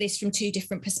look at this from two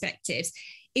different perspectives.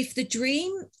 If the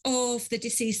dream of the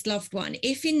deceased loved one,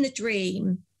 if in the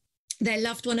dream their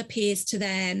loved one appears to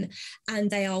them and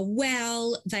they are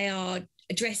well, they are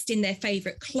dressed in their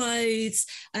favorite clothes.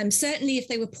 Certainly if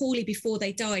they were poorly before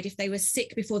they died, if they were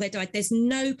sick before they died, there's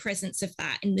no presence of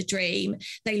that in the dream.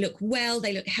 They look well,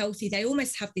 they look healthy, they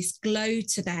almost have this glow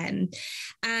to them.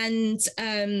 And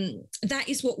that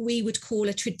is what we would call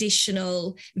a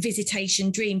traditional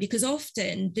visitation dream, because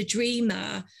often the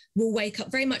dreamer will wake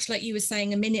up very much like you were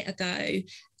saying a minute ago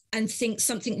and think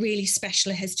something really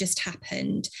special has just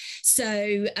happened. So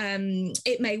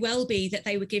it may well be that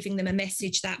they were giving them a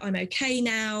message that I'm okay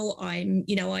now, I'm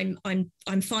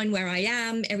fine where I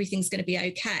am, everything's going to be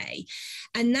okay.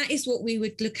 And that is what we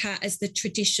would look at as the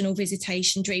traditional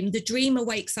visitation dream. The dreamer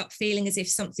wakes up feeling as if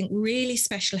something really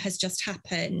special has just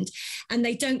happened, and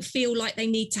they don't feel like they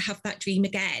need to have that dream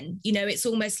again. It's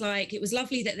almost like it was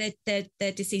lovely that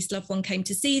their deceased loved one came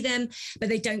to see them, but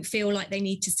they don't feel like they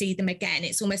need to see them again.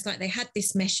 It's almost almost like they had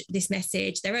this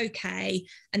message, they're okay,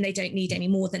 and they don't need any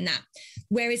more than that.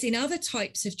 Whereas in other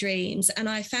types of dreams, and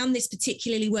I found this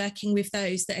particularly working with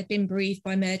those that had been bereaved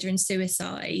by murder and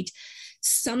suicide,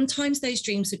 sometimes those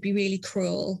dreams would be really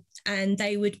cruel, and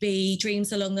they would be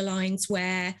dreams along the lines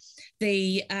where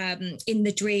in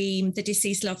the dream, the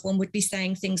deceased loved one would be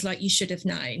saying things like, "You should have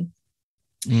known."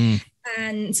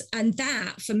 And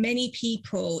that for many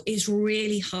people is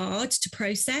really hard to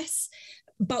process.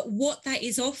 But what that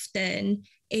is often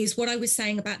is what I was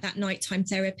saying about that nighttime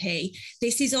therapy.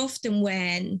 This is often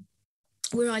when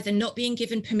we're either not being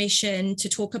given permission to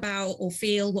talk about or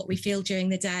feel what we feel during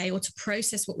the day, or to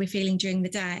process what we're feeling during the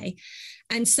day.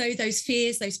 And so those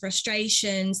fears, those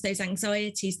frustrations, those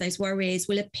anxieties, those worries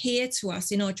will appear to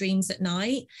us in our dreams at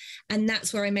night. And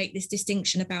that's where I make this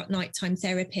distinction about nighttime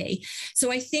therapy.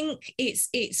 So I think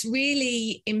it's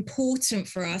really important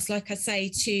for us, like I say,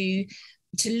 to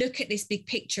look at this big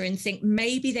picture and think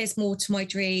maybe there's more to my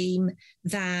dream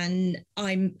than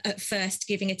I'm at first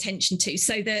giving attention to.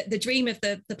 So the dream of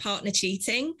the partner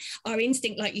cheating, our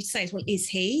instinct, like you say, is, well, is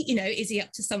he, is he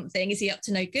up to something? Is he up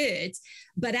to no good?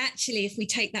 But actually, if we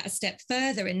take that a step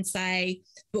further and say,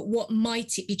 but what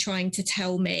might it be trying to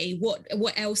tell me? What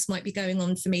else might be going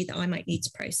on for me that I might need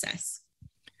to process?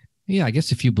 Yeah, I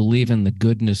guess if you believe in the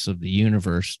goodness of the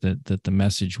universe, that the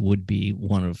message would be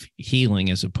one of healing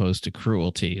as opposed to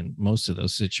cruelty in most of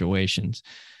those situations.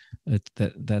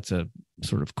 That's a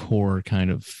sort of core kind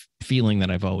of feeling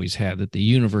that I've always had, that the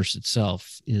universe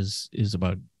itself is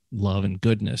about love and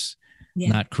goodness,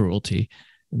 not cruelty.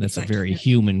 And that's exactly a very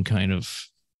human kind of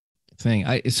thing.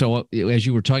 So as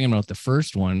you were talking about the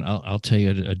first one, I'll tell you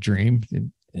a dream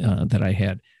that I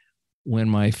had. When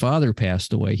my father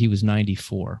passed away, he was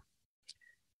 94.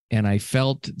 And I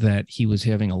felt that he was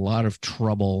having a lot of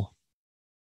trouble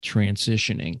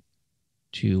transitioning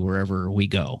to wherever we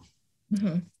go.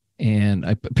 Mm-hmm. And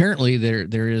apparently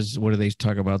there is, what do they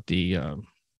talk about? The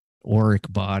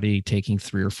auric body taking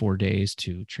 3 or 4 days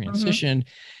to transition.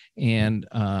 Mm-hmm. And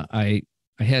I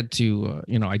had to,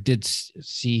 I did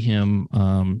see him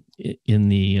in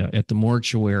the at the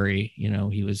mortuary.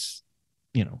 He was,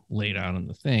 laid out on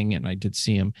the thing, and I did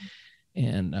see him.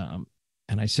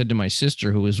 And I said to my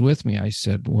sister who was with me, I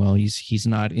said, well, he's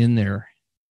not in there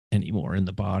anymore in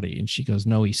the body. And she goes,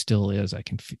 no, he still is. I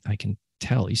can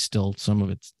tell he's still, some of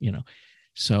it's,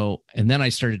 So, and then I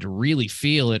started to really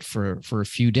feel it for a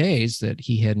few days that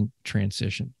he hadn't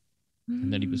transitioned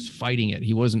and that he was fighting it.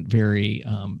 He wasn't very,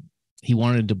 he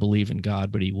wanted to believe in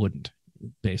God, but he wouldn't,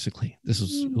 basically. This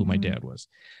is who my dad was.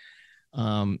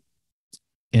 And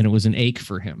it was an ache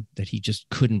for him that he just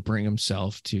couldn't bring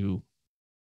himself to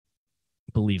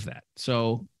believe that.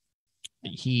 So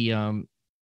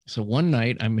so one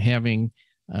night I'm having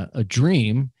a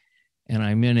dream, and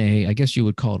I'm in I guess you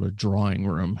would call it a drawing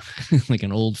room, like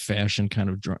an old fashioned kind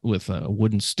of with a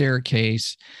wooden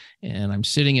staircase. And I'm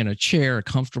sitting in a chair, a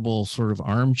comfortable sort of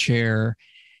armchair,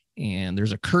 and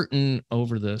there's a curtain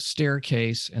over the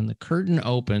staircase, and the curtain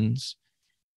opens,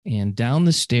 and down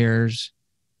the stairs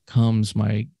comes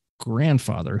my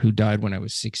grandfather, who died when I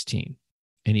was 16.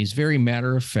 And he's very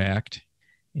matter of fact.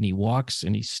 And he walks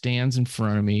and he stands in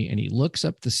front of me and he looks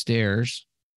up the stairs.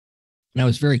 And I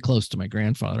was very close to my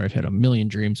grandfather. I've had a million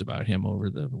dreams about him over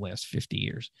the last 50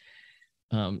 years.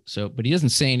 But he doesn't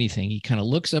say anything. He kind of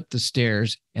looks up the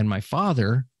stairs, and my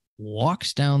father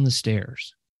walks down the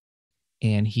stairs,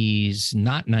 and he's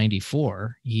not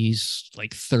 94. He's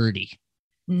like 30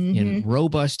 in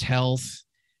robust health,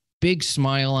 big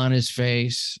smile on his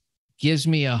face, gives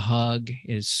me a hug,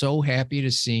 is so happy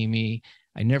to see me.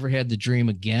 I never had the dream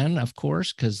again, of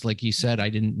course, because like you said, I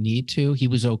didn't need to. He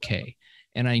was okay.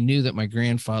 And I knew that my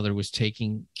grandfather was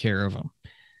taking care of him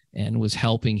and was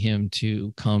helping him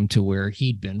to come to where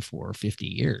he'd been for 50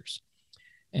 years.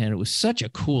 And it was such a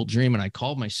cool dream. And I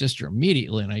called my sister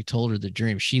immediately and I told her the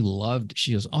dream. She loved it.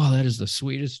 She goes, oh, that is the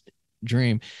sweetest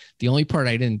dream. The only part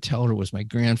I didn't tell her was my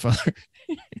grandfather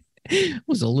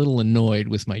was a little annoyed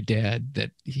with my dad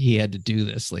that he had to do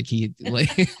this. Like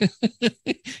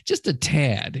just a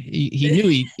tad. He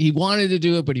knew he wanted to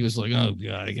do it, but he was like, oh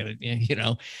God, I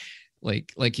gotta,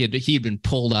 like he'd been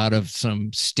pulled out of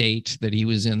some state that he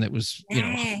was in that was,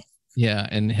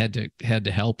 and had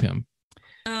to help him.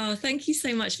 Oh, Oh, thank you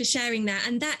so much for sharing that.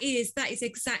 And that is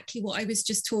exactly what I was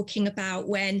just talking about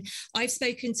when I've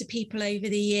spoken to people over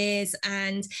the years,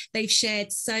 and they've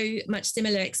shared so much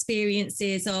similar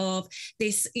experiences of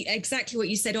this, exactly what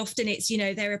you said. Often it's,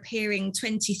 they're appearing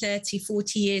 20, 30,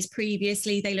 40 years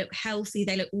previously. They look healthy,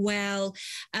 they look well.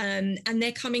 And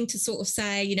they're coming to sort of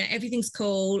say, everything's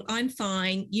cool, I'm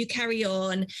fine, you carry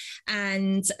on.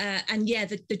 And yeah,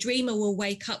 the dreamer will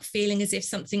wake up feeling as if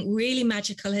something really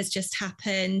magical has just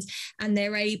happened, and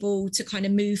they're able to kind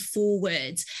of move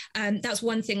forward. That's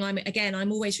one thing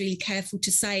I'm always really careful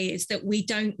to say, is that we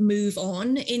don't move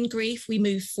on in grief, we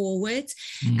move forward.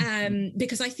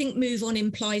 Because I think move on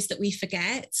implies that we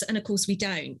forget, and of course we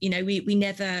don't. We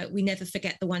never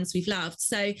forget the ones we've loved.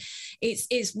 So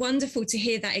it's wonderful to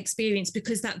hear that experience,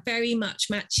 because that very much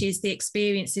matches the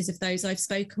experiences of those I've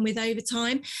spoken with over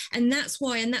time. And that's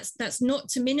why, and that's not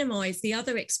to minimize the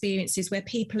other experiences where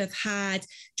people have had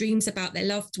dreams about their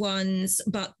loved ones,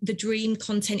 but the dream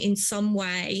content in some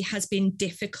way has been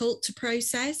difficult to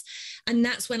process. And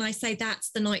that's when I say that's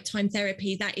the nighttime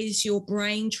therapy. That is your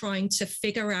brain trying to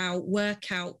figure out,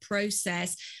 work out,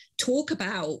 process, talk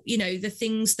about, the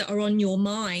things that are on your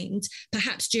mind,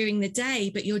 perhaps during the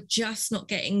day, but you're just not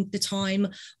getting the time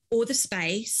or the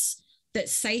space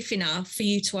that's safe enough for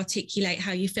you to articulate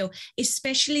how you feel,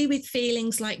 especially with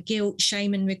feelings like guilt,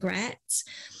 shame, and regret.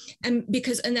 And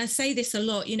I say this a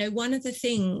lot, one of the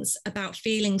things about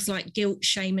feelings like guilt,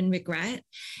 shame, and regret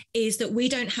is that we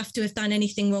don't have to have done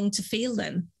anything wrong to feel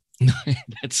them.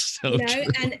 That's so true.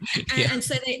 And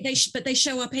so they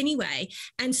show up anyway.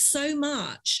 And so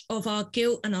much of our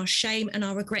guilt and our shame and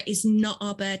our regret is not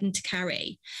our burden to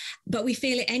carry, but we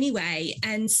feel it anyway.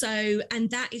 And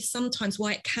that is sometimes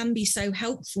why it can be so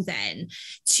helpful then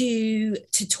to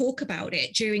talk about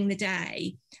it during the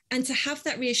day, and to have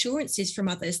that reassurances from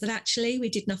others that actually we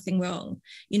did nothing wrong,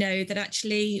 that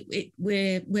actually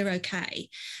we're okay.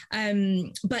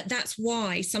 But that's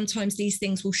why sometimes these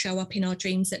things will show up in our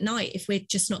dreams at night if we're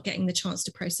just not getting the chance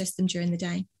to process them during the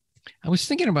day. I was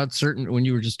thinking about when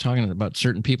you were just talking about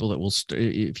certain people that will,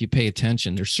 if you pay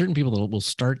attention, there's certain people that will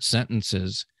start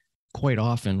sentences quite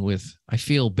often with, I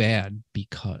feel bad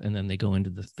because, and then they go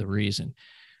into the reason.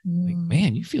 Like,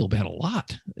 man, you feel bad a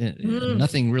lot.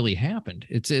 Nothing really happened.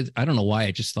 I don't know why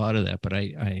I just thought of that, but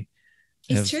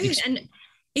it's true. And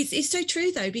it's so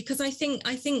true though, because I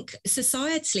think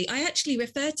societally, I actually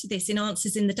refer to this in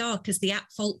Answers in the Dark as the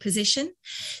at-fault position.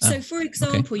 So for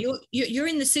example, okay, you're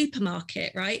in the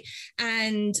supermarket, right?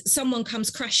 And someone comes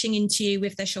crashing into you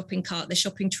with their shopping cart, their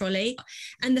shopping trolley.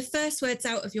 And the first words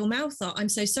out of your mouth are, I'm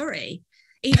so sorry,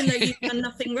 even though you've done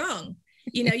nothing wrong.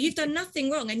 You've done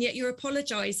nothing wrong, and yet you're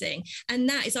apologizing. And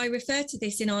that is, I refer to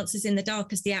this in Answers in the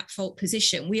Dark as the at-fault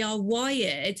position. We are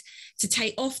wired to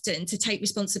take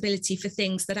responsibility for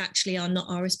things that actually are not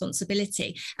our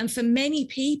responsibility. And for many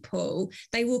people,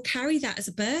 they will carry that as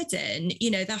a burden,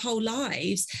 their whole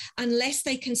lives, unless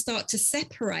they can start to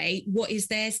separate what is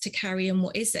theirs to carry and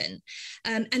what isn't.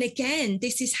 And again,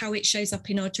 this is how it shows up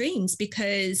in our dreams,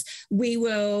 because we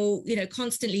will,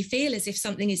 constantly feel as if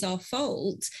something is our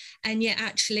fault, and yet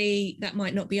actually that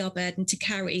might not be our burden to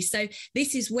carry. So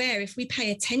this is where, if we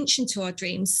pay attention to our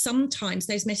dreams, sometimes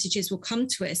those messages will come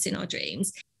to us in our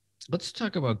dreams. Let's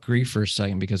talk about grief for a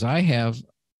second, because I'm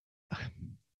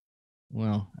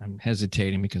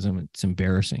hesitating because it's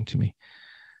embarrassing to me.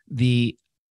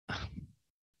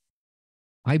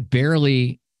 I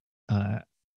barely, I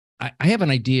have an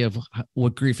idea of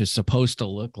what grief is supposed to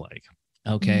look like.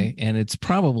 Okay. And it's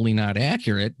probably not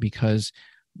accurate, because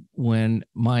when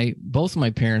both my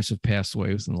parents have passed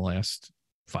away within the last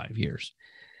 5 years,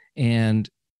 and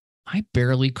I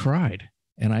barely cried.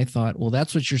 And I thought, well,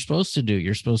 that's what you're supposed to do.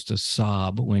 You're supposed to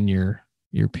sob when your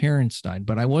parents died.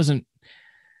 But I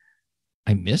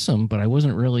miss them, but I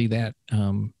wasn't really that,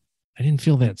 I didn't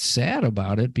feel that sad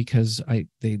about it, because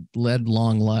they led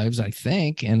long lives, I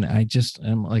think. And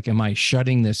I'm like, am I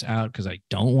shutting this out because I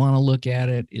don't want to look at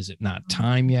it? Is it not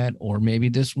time yet? Or maybe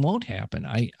this won't happen.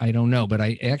 I don't know. But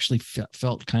I actually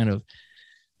felt kind of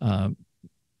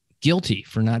guilty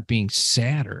for not being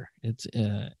sadder. It's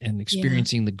and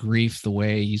experiencing the grief the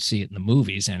way you see it in the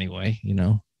movies anyway,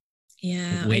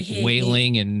 Yeah,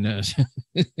 wailing and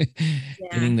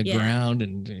hitting the ground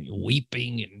and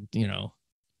weeping and,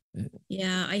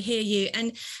 Yeah, I hear you.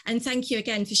 And thank you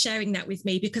again for sharing that with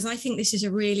me, because I think this is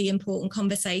a really important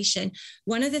conversation.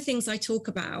 One of the things I talk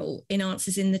about in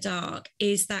Answers in the Dark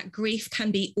is that grief can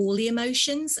be all the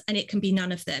emotions and it can be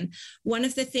none of them. One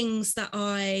of the things that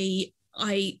I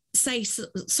I say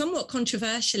somewhat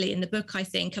controversially in the book, I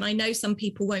think, and I know some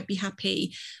people won't be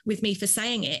happy with me for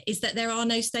saying it, is that there are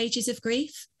no stages of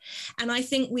grief. And I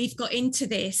think we've got into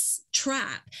this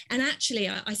trap. And actually,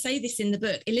 I say this in the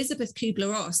book, Elizabeth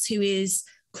Kubler-Ross, who is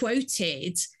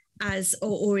quoted as,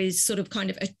 or is sort of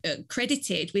kind of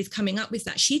credited with coming up with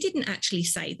that, she didn't actually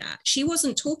say that. She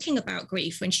wasn't talking about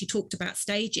grief when she talked about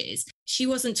stages. She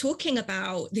wasn't talking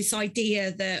about this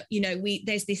idea that, you know,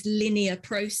 there's this linear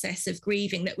process of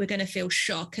grieving, that we're going to feel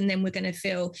shock, and then we're going to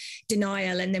feel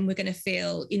denial, and then we're going to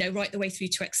feel, you know, right the way through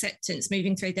to acceptance,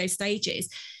 moving through those stages.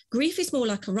 Grief is more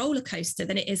like a roller coaster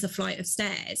than it is a flight of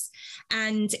stairs.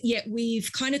 And yet we've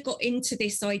kind of got into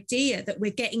this idea that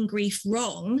we're getting grief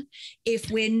wrong if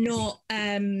we're not,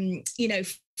 you know,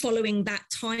 following that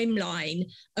timeline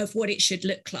of what it should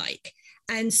look like.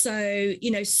 And so,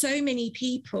 you know, so many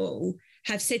people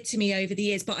have said to me over the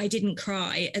years, but I didn't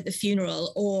cry at the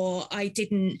funeral, or I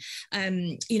didn't,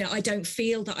 you know, I don't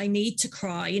feel that I need to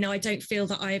cry. You know, I don't feel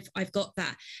that I've got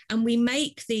that. And we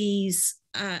make these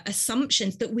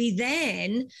assumptions that we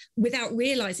then, without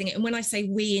realizing it, and when I say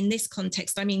we in this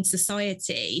context, I mean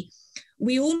society,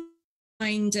 we all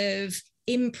kind of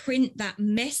imprint that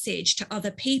message to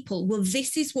other people. Well,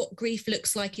 this is what grief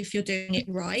looks like if you're doing it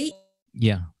right.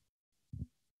 Yeah.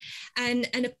 And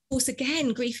of course,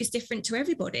 again, grief is different to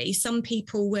everybody. Some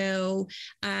people will,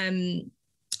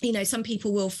 you know, some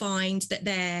people will find that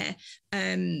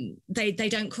they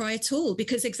don't cry at all,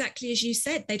 because exactly as you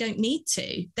said, they don't need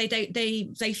to.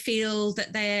 They feel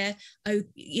that they're,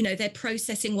 you know, they're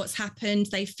processing what's happened.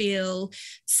 They feel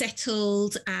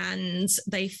settled, and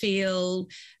they feel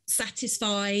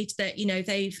satisfied that, you know,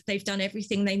 they've done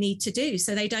everything they need to do.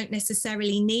 So they don't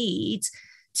necessarily need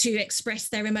to express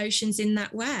their emotions in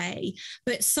that way.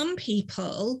 But some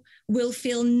people will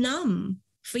feel numb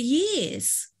for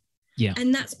years. Yeah.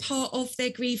 And that's part of their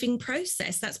grieving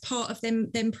process. That's part of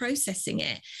them processing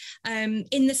it.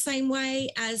 In the same way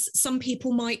as some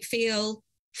people might feel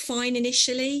fine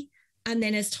initially, and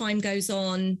then as time goes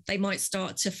on, they might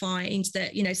start to find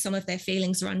that, you know, some of their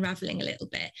feelings are unraveling a little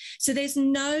bit. So there's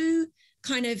no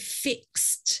kind of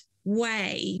fixed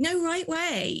way, no right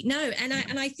way, no. And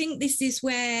I think this is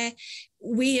where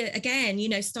we, again, you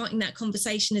know, starting that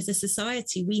conversation as a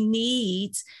society, we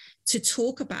need to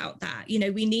talk about that. You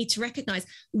know, we need to recognize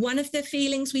one of the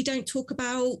feelings we don't talk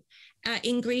about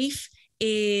in grief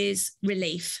is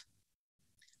relief,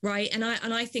 right? And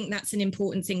I think that's an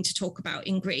important thing to talk about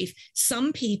in grief.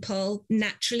 Some people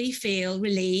naturally feel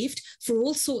relieved for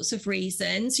all sorts of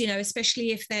reasons, you know,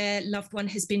 especially if their loved one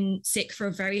has been sick for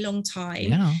a very long time.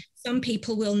 Yeah. Some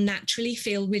people will naturally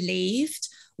feel relieved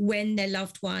when their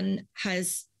loved one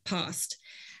has passed.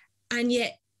 And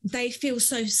yet they feel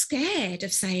so scared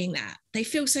of saying that. They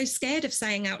feel so scared of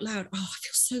saying out loud, oh, I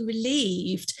feel so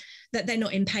relieved that they're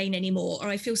not in pain anymore, or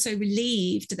I feel so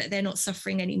relieved that they're not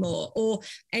suffering anymore, or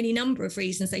any number of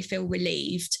reasons they feel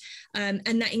relieved.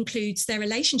 And that includes their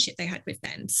relationship they had with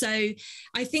them. So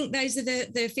I think those are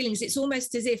the feelings. It's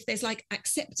almost as if there's like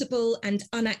acceptable and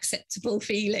unacceptable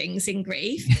feelings in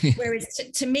grief, whereas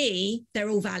to me, they're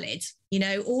all valid. You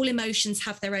know, all emotions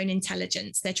have their own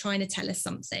intelligence. They're trying to tell us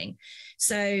something.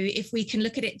 So if we can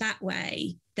look at it that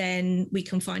way, then we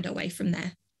can find our way from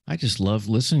there. I just love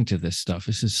listening to this stuff.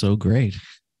 This is so great.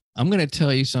 I'm going to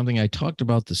tell you something I talked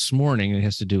about this morning. It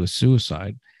has to do with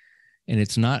suicide.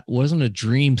 And wasn't a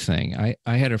dream thing.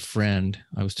 I had a friend,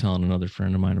 I was telling another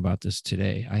friend of mine about this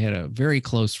today. I had a very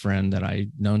close friend that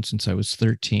I'd known since I was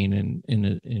 13, and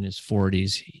in his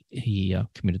 40s, he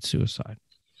committed suicide.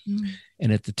 Mm.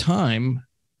 And at the time,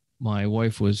 my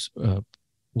wife was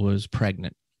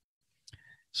pregnant.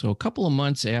 So a couple of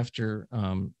months after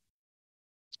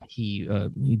he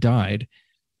died,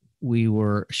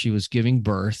 she was giving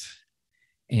birth,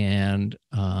 and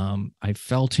I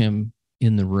felt him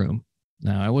in the room.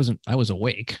 Now I was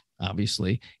awake,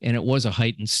 obviously, and it was a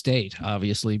heightened state,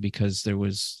 obviously, because there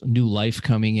was new life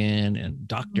coming in and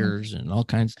doctors and all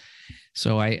kinds.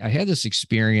 So I had this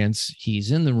experience.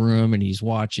 He's in the room and he's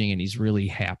watching, and he's really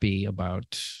happy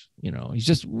about, you know,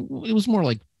 it was more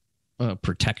like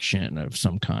protection of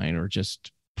some kind, or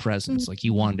just presence, like he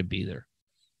wanted to be there.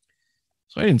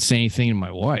 So I didn't say anything to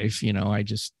my wife, you know, I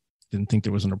just didn't think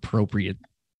there was an appropriate,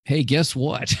 hey, guess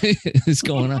what is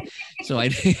going on?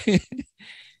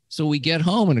 So we get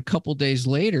home, and a couple days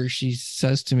later, she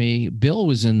says to me, Bill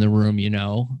was in the room, you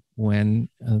know, when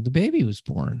the baby was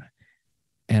born.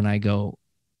 And I go,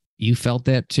 you felt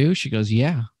that too? She goes,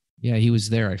 yeah, he was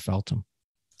there. I felt him.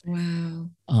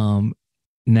 Wow.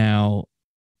 Now,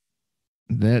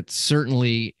 that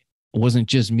certainly wasn't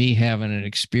just me having an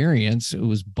experience. It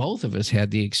was both of us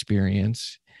had the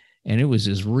experience. And it was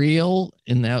as real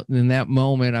in that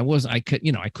moment. I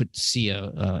couldn't see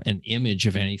an image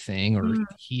of anything or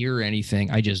hear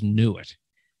anything. I just knew it.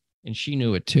 And she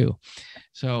knew it too.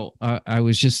 So I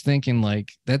was just thinking,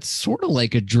 like, that's sort of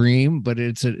like a dream, but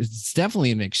it's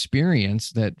definitely an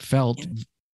experience that felt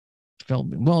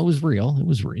well. It was real. It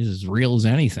was as real as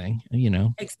anything,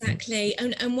 Exactly.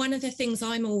 And one of the things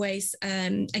I'm always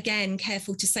again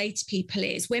careful to say to people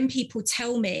is, when people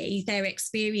tell me their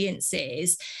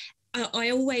experiences, I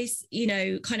always,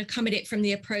 kind of come at it from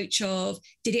the approach of,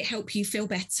 did it help you feel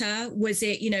better? Was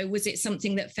it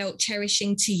something that felt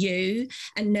cherishing to you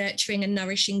and nurturing and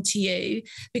nourishing to you?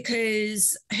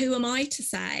 Because who am I to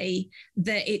say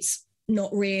that it's not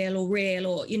real or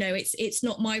it's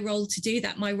not my role to do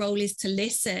that. My role is to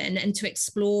listen and to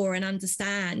explore and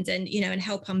understand and and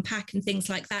help unpack and things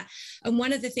like that. And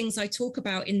one of the things I talk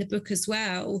about in the book as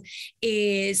well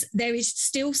is there is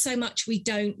still so much we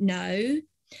don't know.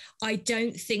 I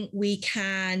don't think we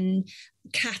can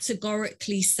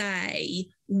categorically say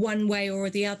one way or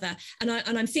the other. And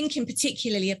I'm thinking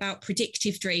particularly about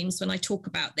predictive dreams when I talk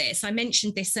about this. I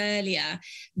mentioned this earlier,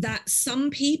 that some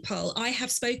people, I have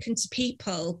spoken to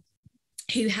people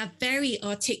who have very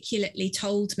articulately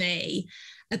told me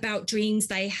about dreams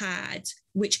they had,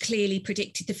 which clearly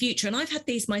predicted the future. And I've had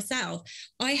these myself.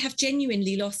 I have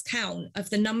genuinely lost count of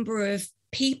the number of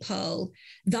people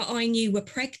that I knew were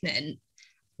pregnant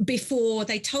before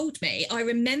they told me. I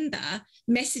remember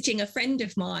messaging a friend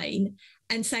of mine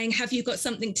and saying, have you got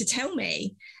something to tell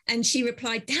me? And she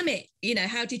replied, damn it,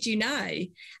 how did you know?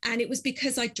 And it was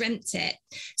because I dreamt it.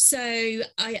 So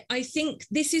I think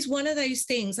this is one of those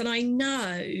things. And I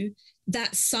know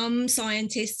that some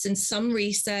scientists and some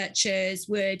researchers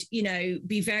would,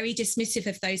 be very dismissive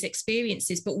of those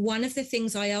experiences. But one of the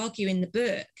things I argue in the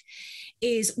book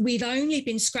is we've only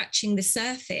been scratching the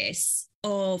surface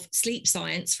of sleep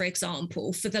science, for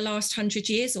example, for the last 100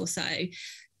 years or so.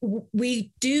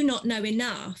 We do not know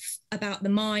enough about the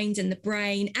mind and the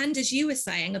brain, and as you were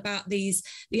saying about these,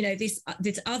 this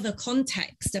other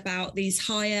context about these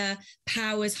higher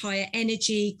powers, higher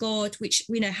energy, God, which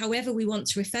however we want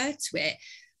to refer to it,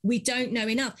 we don't know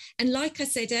enough. And like I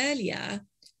said earlier,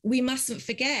 we mustn't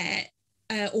forget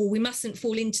or we mustn't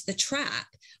fall into the trap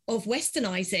of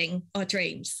westernizing our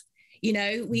dreams.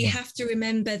 We have to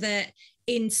remember that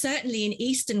certainly in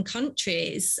Eastern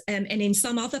countries and in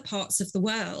some other parts of the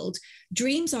world,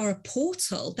 dreams are a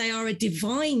portal. They are a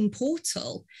divine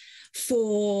portal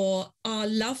for our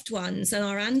loved ones and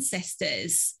our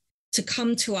ancestors to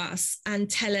come to us and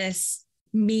tell us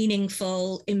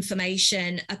meaningful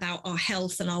information about our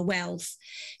health and our wealth.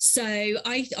 So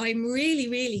I'm really,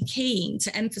 really keen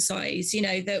to emphasize,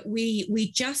 that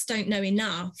we just don't know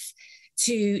enough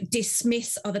to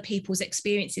dismiss other people's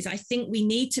experiences. I think we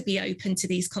need to be open to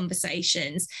these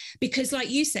conversations because, like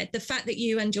you said, the fact that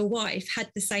you and your wife had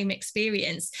the same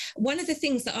experience. One of the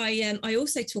things that I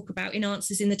also talk about in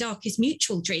Answers in the Dark is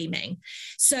mutual dreaming.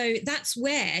 So that's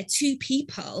where two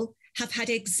people have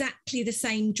had exactly the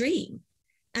same dream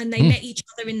and they met each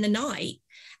other in the night.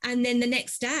 And then the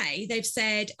next day they've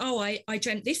said, oh, I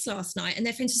dreamt this last night. And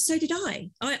their friend says, so did I.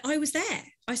 I was there.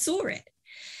 I saw it.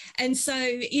 And so,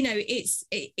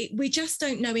 we just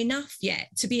don't know enough yet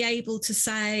to be able to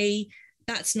say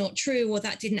that's not true or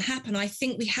that didn't happen. I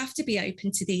think we have to be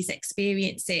open to these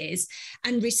experiences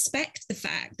and respect the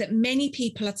fact that many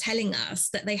people are telling us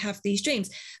that they have these dreams.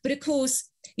 But of course,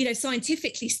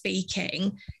 scientifically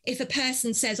speaking, if a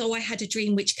person says, oh, I had a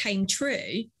dream which came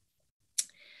true,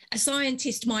 a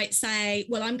scientist might say,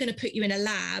 well, I'm going to put you in a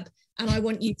lab and I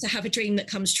want you to have a dream that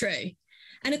comes true.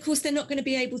 And of course, they're not going to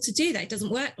be able to do that. It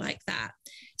doesn't work like that.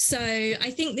 So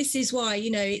I think this is why,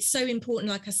 it's so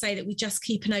important, like I say, that we just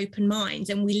keep an open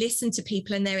mind and we listen to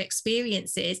people and their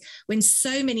experiences. When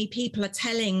so many people are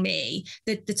telling me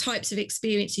that the types of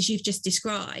experiences you've just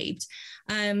described,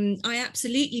 I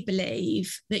absolutely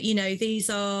believe that, these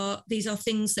are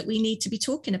things that we need to be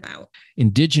talking about.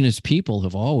 Indigenous people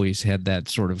have always had that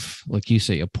sort of, like you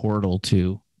say, a portal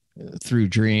to through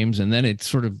dreams. And then it's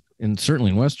sort of, and certainly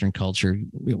in Western culture,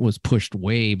 it was pushed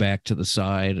way back to the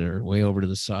side or way over to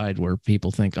the side where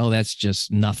people think, oh, that's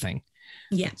just nothing.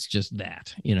 Yeah, it's just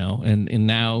that, and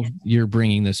now you're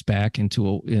bringing this back into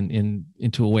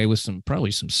a way with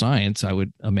probably some science, I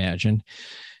would imagine,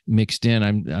 mixed in.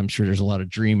 I'm sure there's a lot of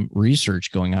dream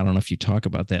research going on. I don't know if you talk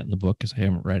about that in the book because I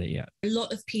haven't read it yet. A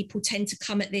lot of people tend to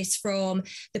come at this from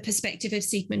the perspective of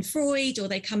Sigmund Freud, or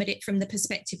they come at it from the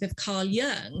perspective of Carl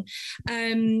Jung.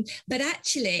 But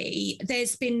actually,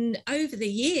 there's been, over the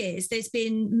years, there's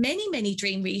been many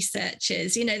dream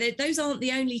researchers. You know, those aren't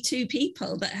the only two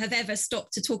people that have ever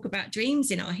stopped to talk about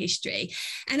dreams in our history.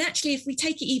 And actually, if we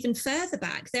take it even further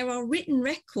back, there are written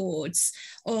records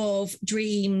of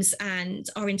dreams and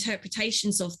our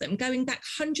interpretations of them going back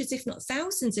hundreds, if not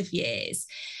thousands of years.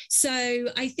 So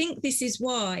I think this is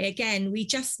why, again, we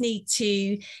just need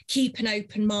to keep an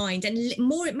open mind and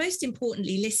most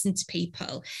importantly, listen to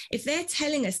people. If they're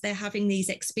telling us they're having these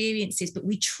experiences, but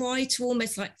we try to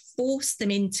almost like force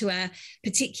them into a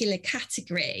particular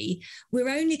category, we're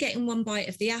only getting one bite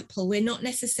of the apple. We're not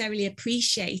necessarily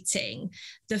appreciating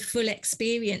the full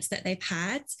experience that they've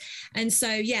had. And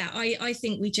so, yeah, I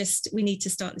think we need to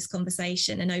start this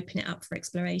conversation and open it up for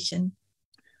exploration.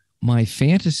 My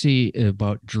fantasy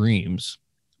about dreams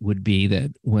would be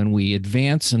that when we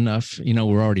advance enough, you know,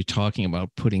 we're already talking about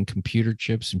putting computer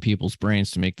chips in people's brains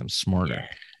to make them smarter. Yeah.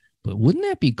 But wouldn't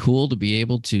that be cool to be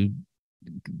able to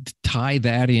tie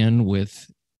that in with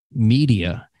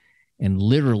media and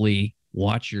literally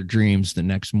watch your dreams the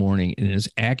next morning in as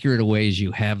accurate a way as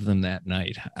you have them that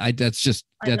night?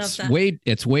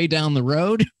 It's way down the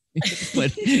road.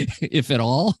 But if at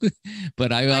all,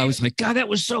 but I was like, God, that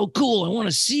was so cool. I want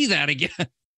to see that again.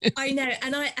 I know.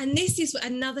 And this is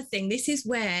another thing. This is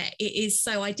where it is.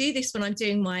 So I do this when I'm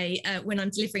doing when I'm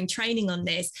delivering training on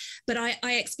this, but I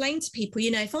explain to people,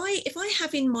 you know, if I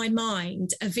have in my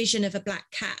mind a vision of a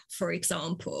black cat, for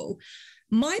example,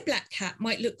 my black cat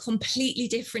might look completely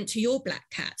different to your black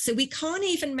cat. So we can't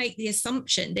even make the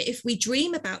assumption that if we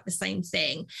dream about the same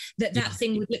thing, that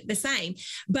thing would look the same.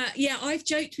 But yeah, I've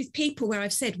joked with people where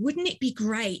I've said, wouldn't it be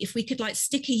great if we could like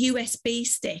stick a USB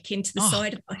stick into the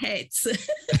side of our heads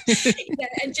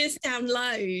and just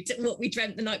download what we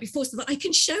dreamt the night before so that I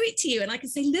can show it to you and I can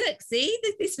say, look, see,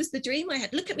 this was the dream I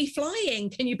had. Look at me flying.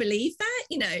 Can you believe that?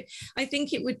 You know, I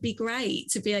think it would be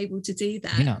great to be able to do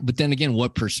that. Yeah, but then again,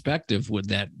 what perspective would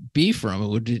that be from? It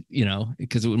would, you know,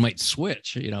 because it might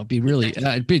switch, you know, be really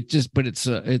but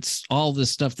it's all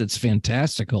this stuff that's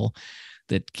fantastical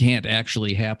that can't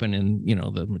actually happen in, you know,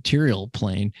 the material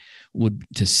plane.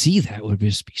 To see that would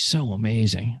just be so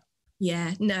amazing.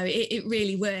 Yeah, no, it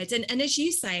really would. And as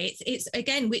you say, it's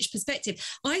again, which perspective?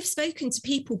 I've spoken to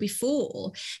people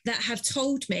before that have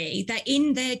told me that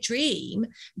in their dream,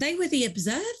 they were the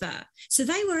observer. So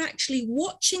they were actually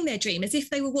watching their dream as if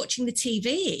they were watching the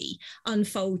TV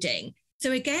unfolding.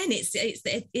 So again, it's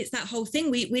that whole thing.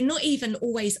 We're not even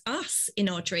always us in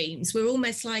our dreams. We're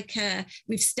almost like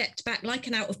we've stepped back, like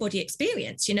an out-of-body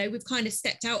experience. You know, we've kind of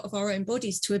stepped out of our own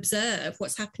bodies to observe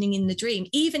what's happening in the dream.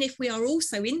 Even if we are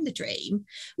also in the dream,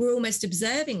 we're almost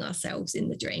observing ourselves in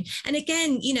the dream. And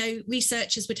again, you know,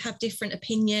 researchers would have different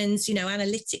opinions, you know,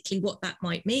 analytically what that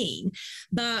might mean.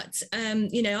 But,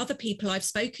 you know, other people I've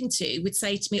spoken to would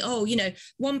say to me, oh, you know,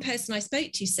 one person I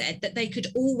spoke to said that they could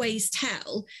always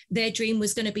tell their dream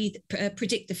was going to be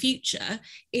predict the future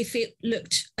if it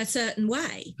looked a certain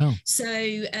way. So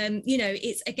you know,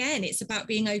 it's about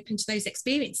being open to those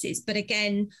experiences, but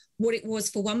again, what it was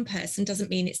for one person doesn't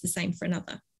mean it's the same for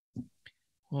another.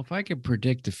 Well, if I could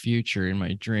predict the future in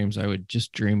my dreams, I would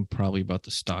just dream probably about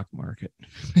the stock market.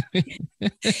 You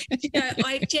know,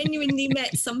 I genuinely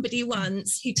met somebody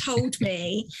once who told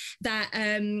me that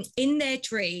in their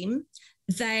dream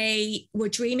they were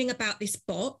dreaming about this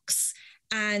box,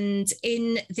 and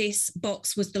in this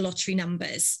box was the lottery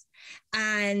numbers.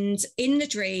 And in the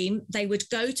dream, they would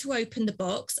go to open the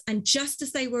box, and just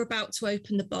as they were about to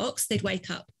open the box, they'd wake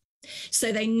up.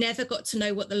 So they never got to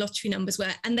know what the lottery numbers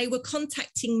were. And they were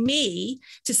contacting me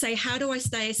to say, how do I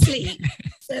stay asleep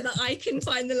so that I can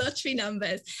find the lottery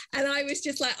numbers? And I was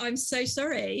just like, I'm so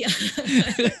sorry.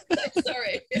 I'm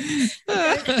sorry.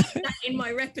 I don't have that in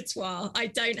my repertoire. I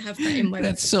don't have that in my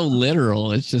repertoire. That's so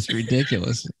literal. It's just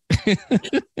ridiculous.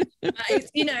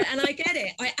 You know, and I get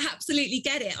it. I absolutely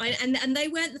get it. And they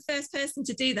weren't the first person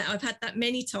to do that. I've had that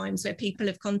many times where people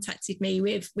have contacted me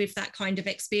with that kind of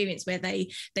experience where they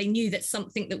knew that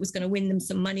something that was going to win them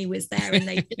some money was there, and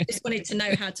they just wanted to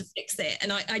know how to fix it.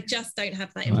 And I just don't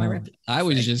have that in my repertoire. I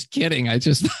was just kidding. I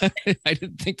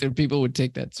didn't think that people would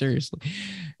take that seriously.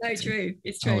 No, true.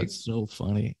 It's true. Oh, it's so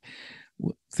funny.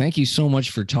 Thank you so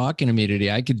much for talking to me today.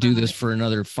 I could do this for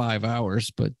another 5 hours,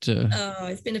 but oh,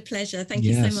 it's been a pleasure. Thank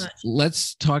you so much.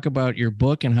 Let's talk about your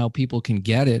book and how people can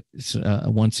get it.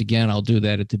 Once again, I'll do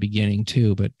that at the beginning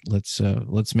too, but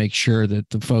let's make sure that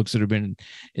the folks that have been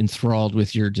enthralled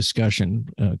with your discussion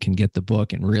can get the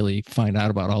book and really find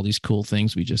out about all these cool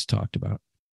things we just talked about.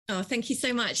 Oh, thank you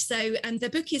so much. So the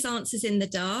book is Answers in the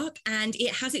Dark, and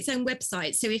it has its own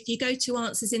website. So if you go to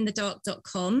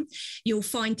answersinthedark.com, you'll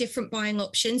find different buying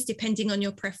options depending on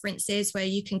your preferences, where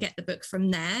you can get the book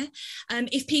from there.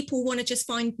 If people want to just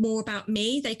find more about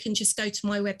me, they can just go to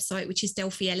my website, which is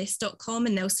delphiellis.com,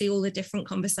 and they'll see all the different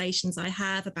conversations I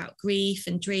have about grief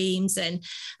and dreams and,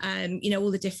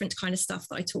 all the different kind of stuff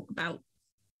that I talk about.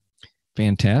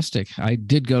 Fantastic. I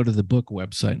did go to the book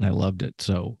website and I loved it.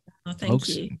 So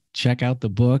folks, check out the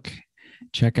book.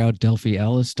 Check out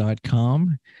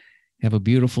delphiellis.com. Have a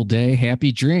beautiful day.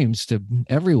 Happy dreams to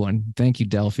everyone. Thank you,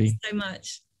 Delphi. Thank you so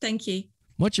much. Thank you.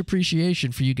 Much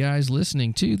appreciation for you guys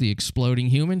listening to The Exploding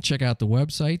Human. Check out the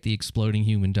website,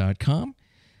 theexplodinghuman.com,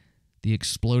 The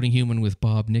Exploding Human with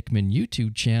Bob Nickman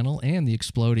YouTube channel, and The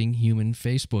Exploding Human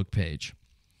Facebook page.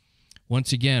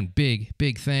 Once again,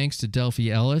 big thanks to Delphi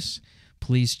Ellis.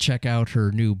 Please check out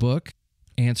her new book,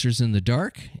 Answers in the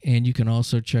Dark, and you can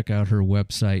also check out her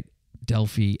website,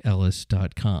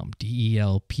 delphiellis.com,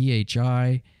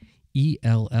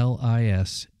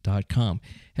 DelphiEllis.com.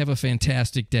 Have a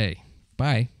fantastic day.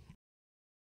 Bye.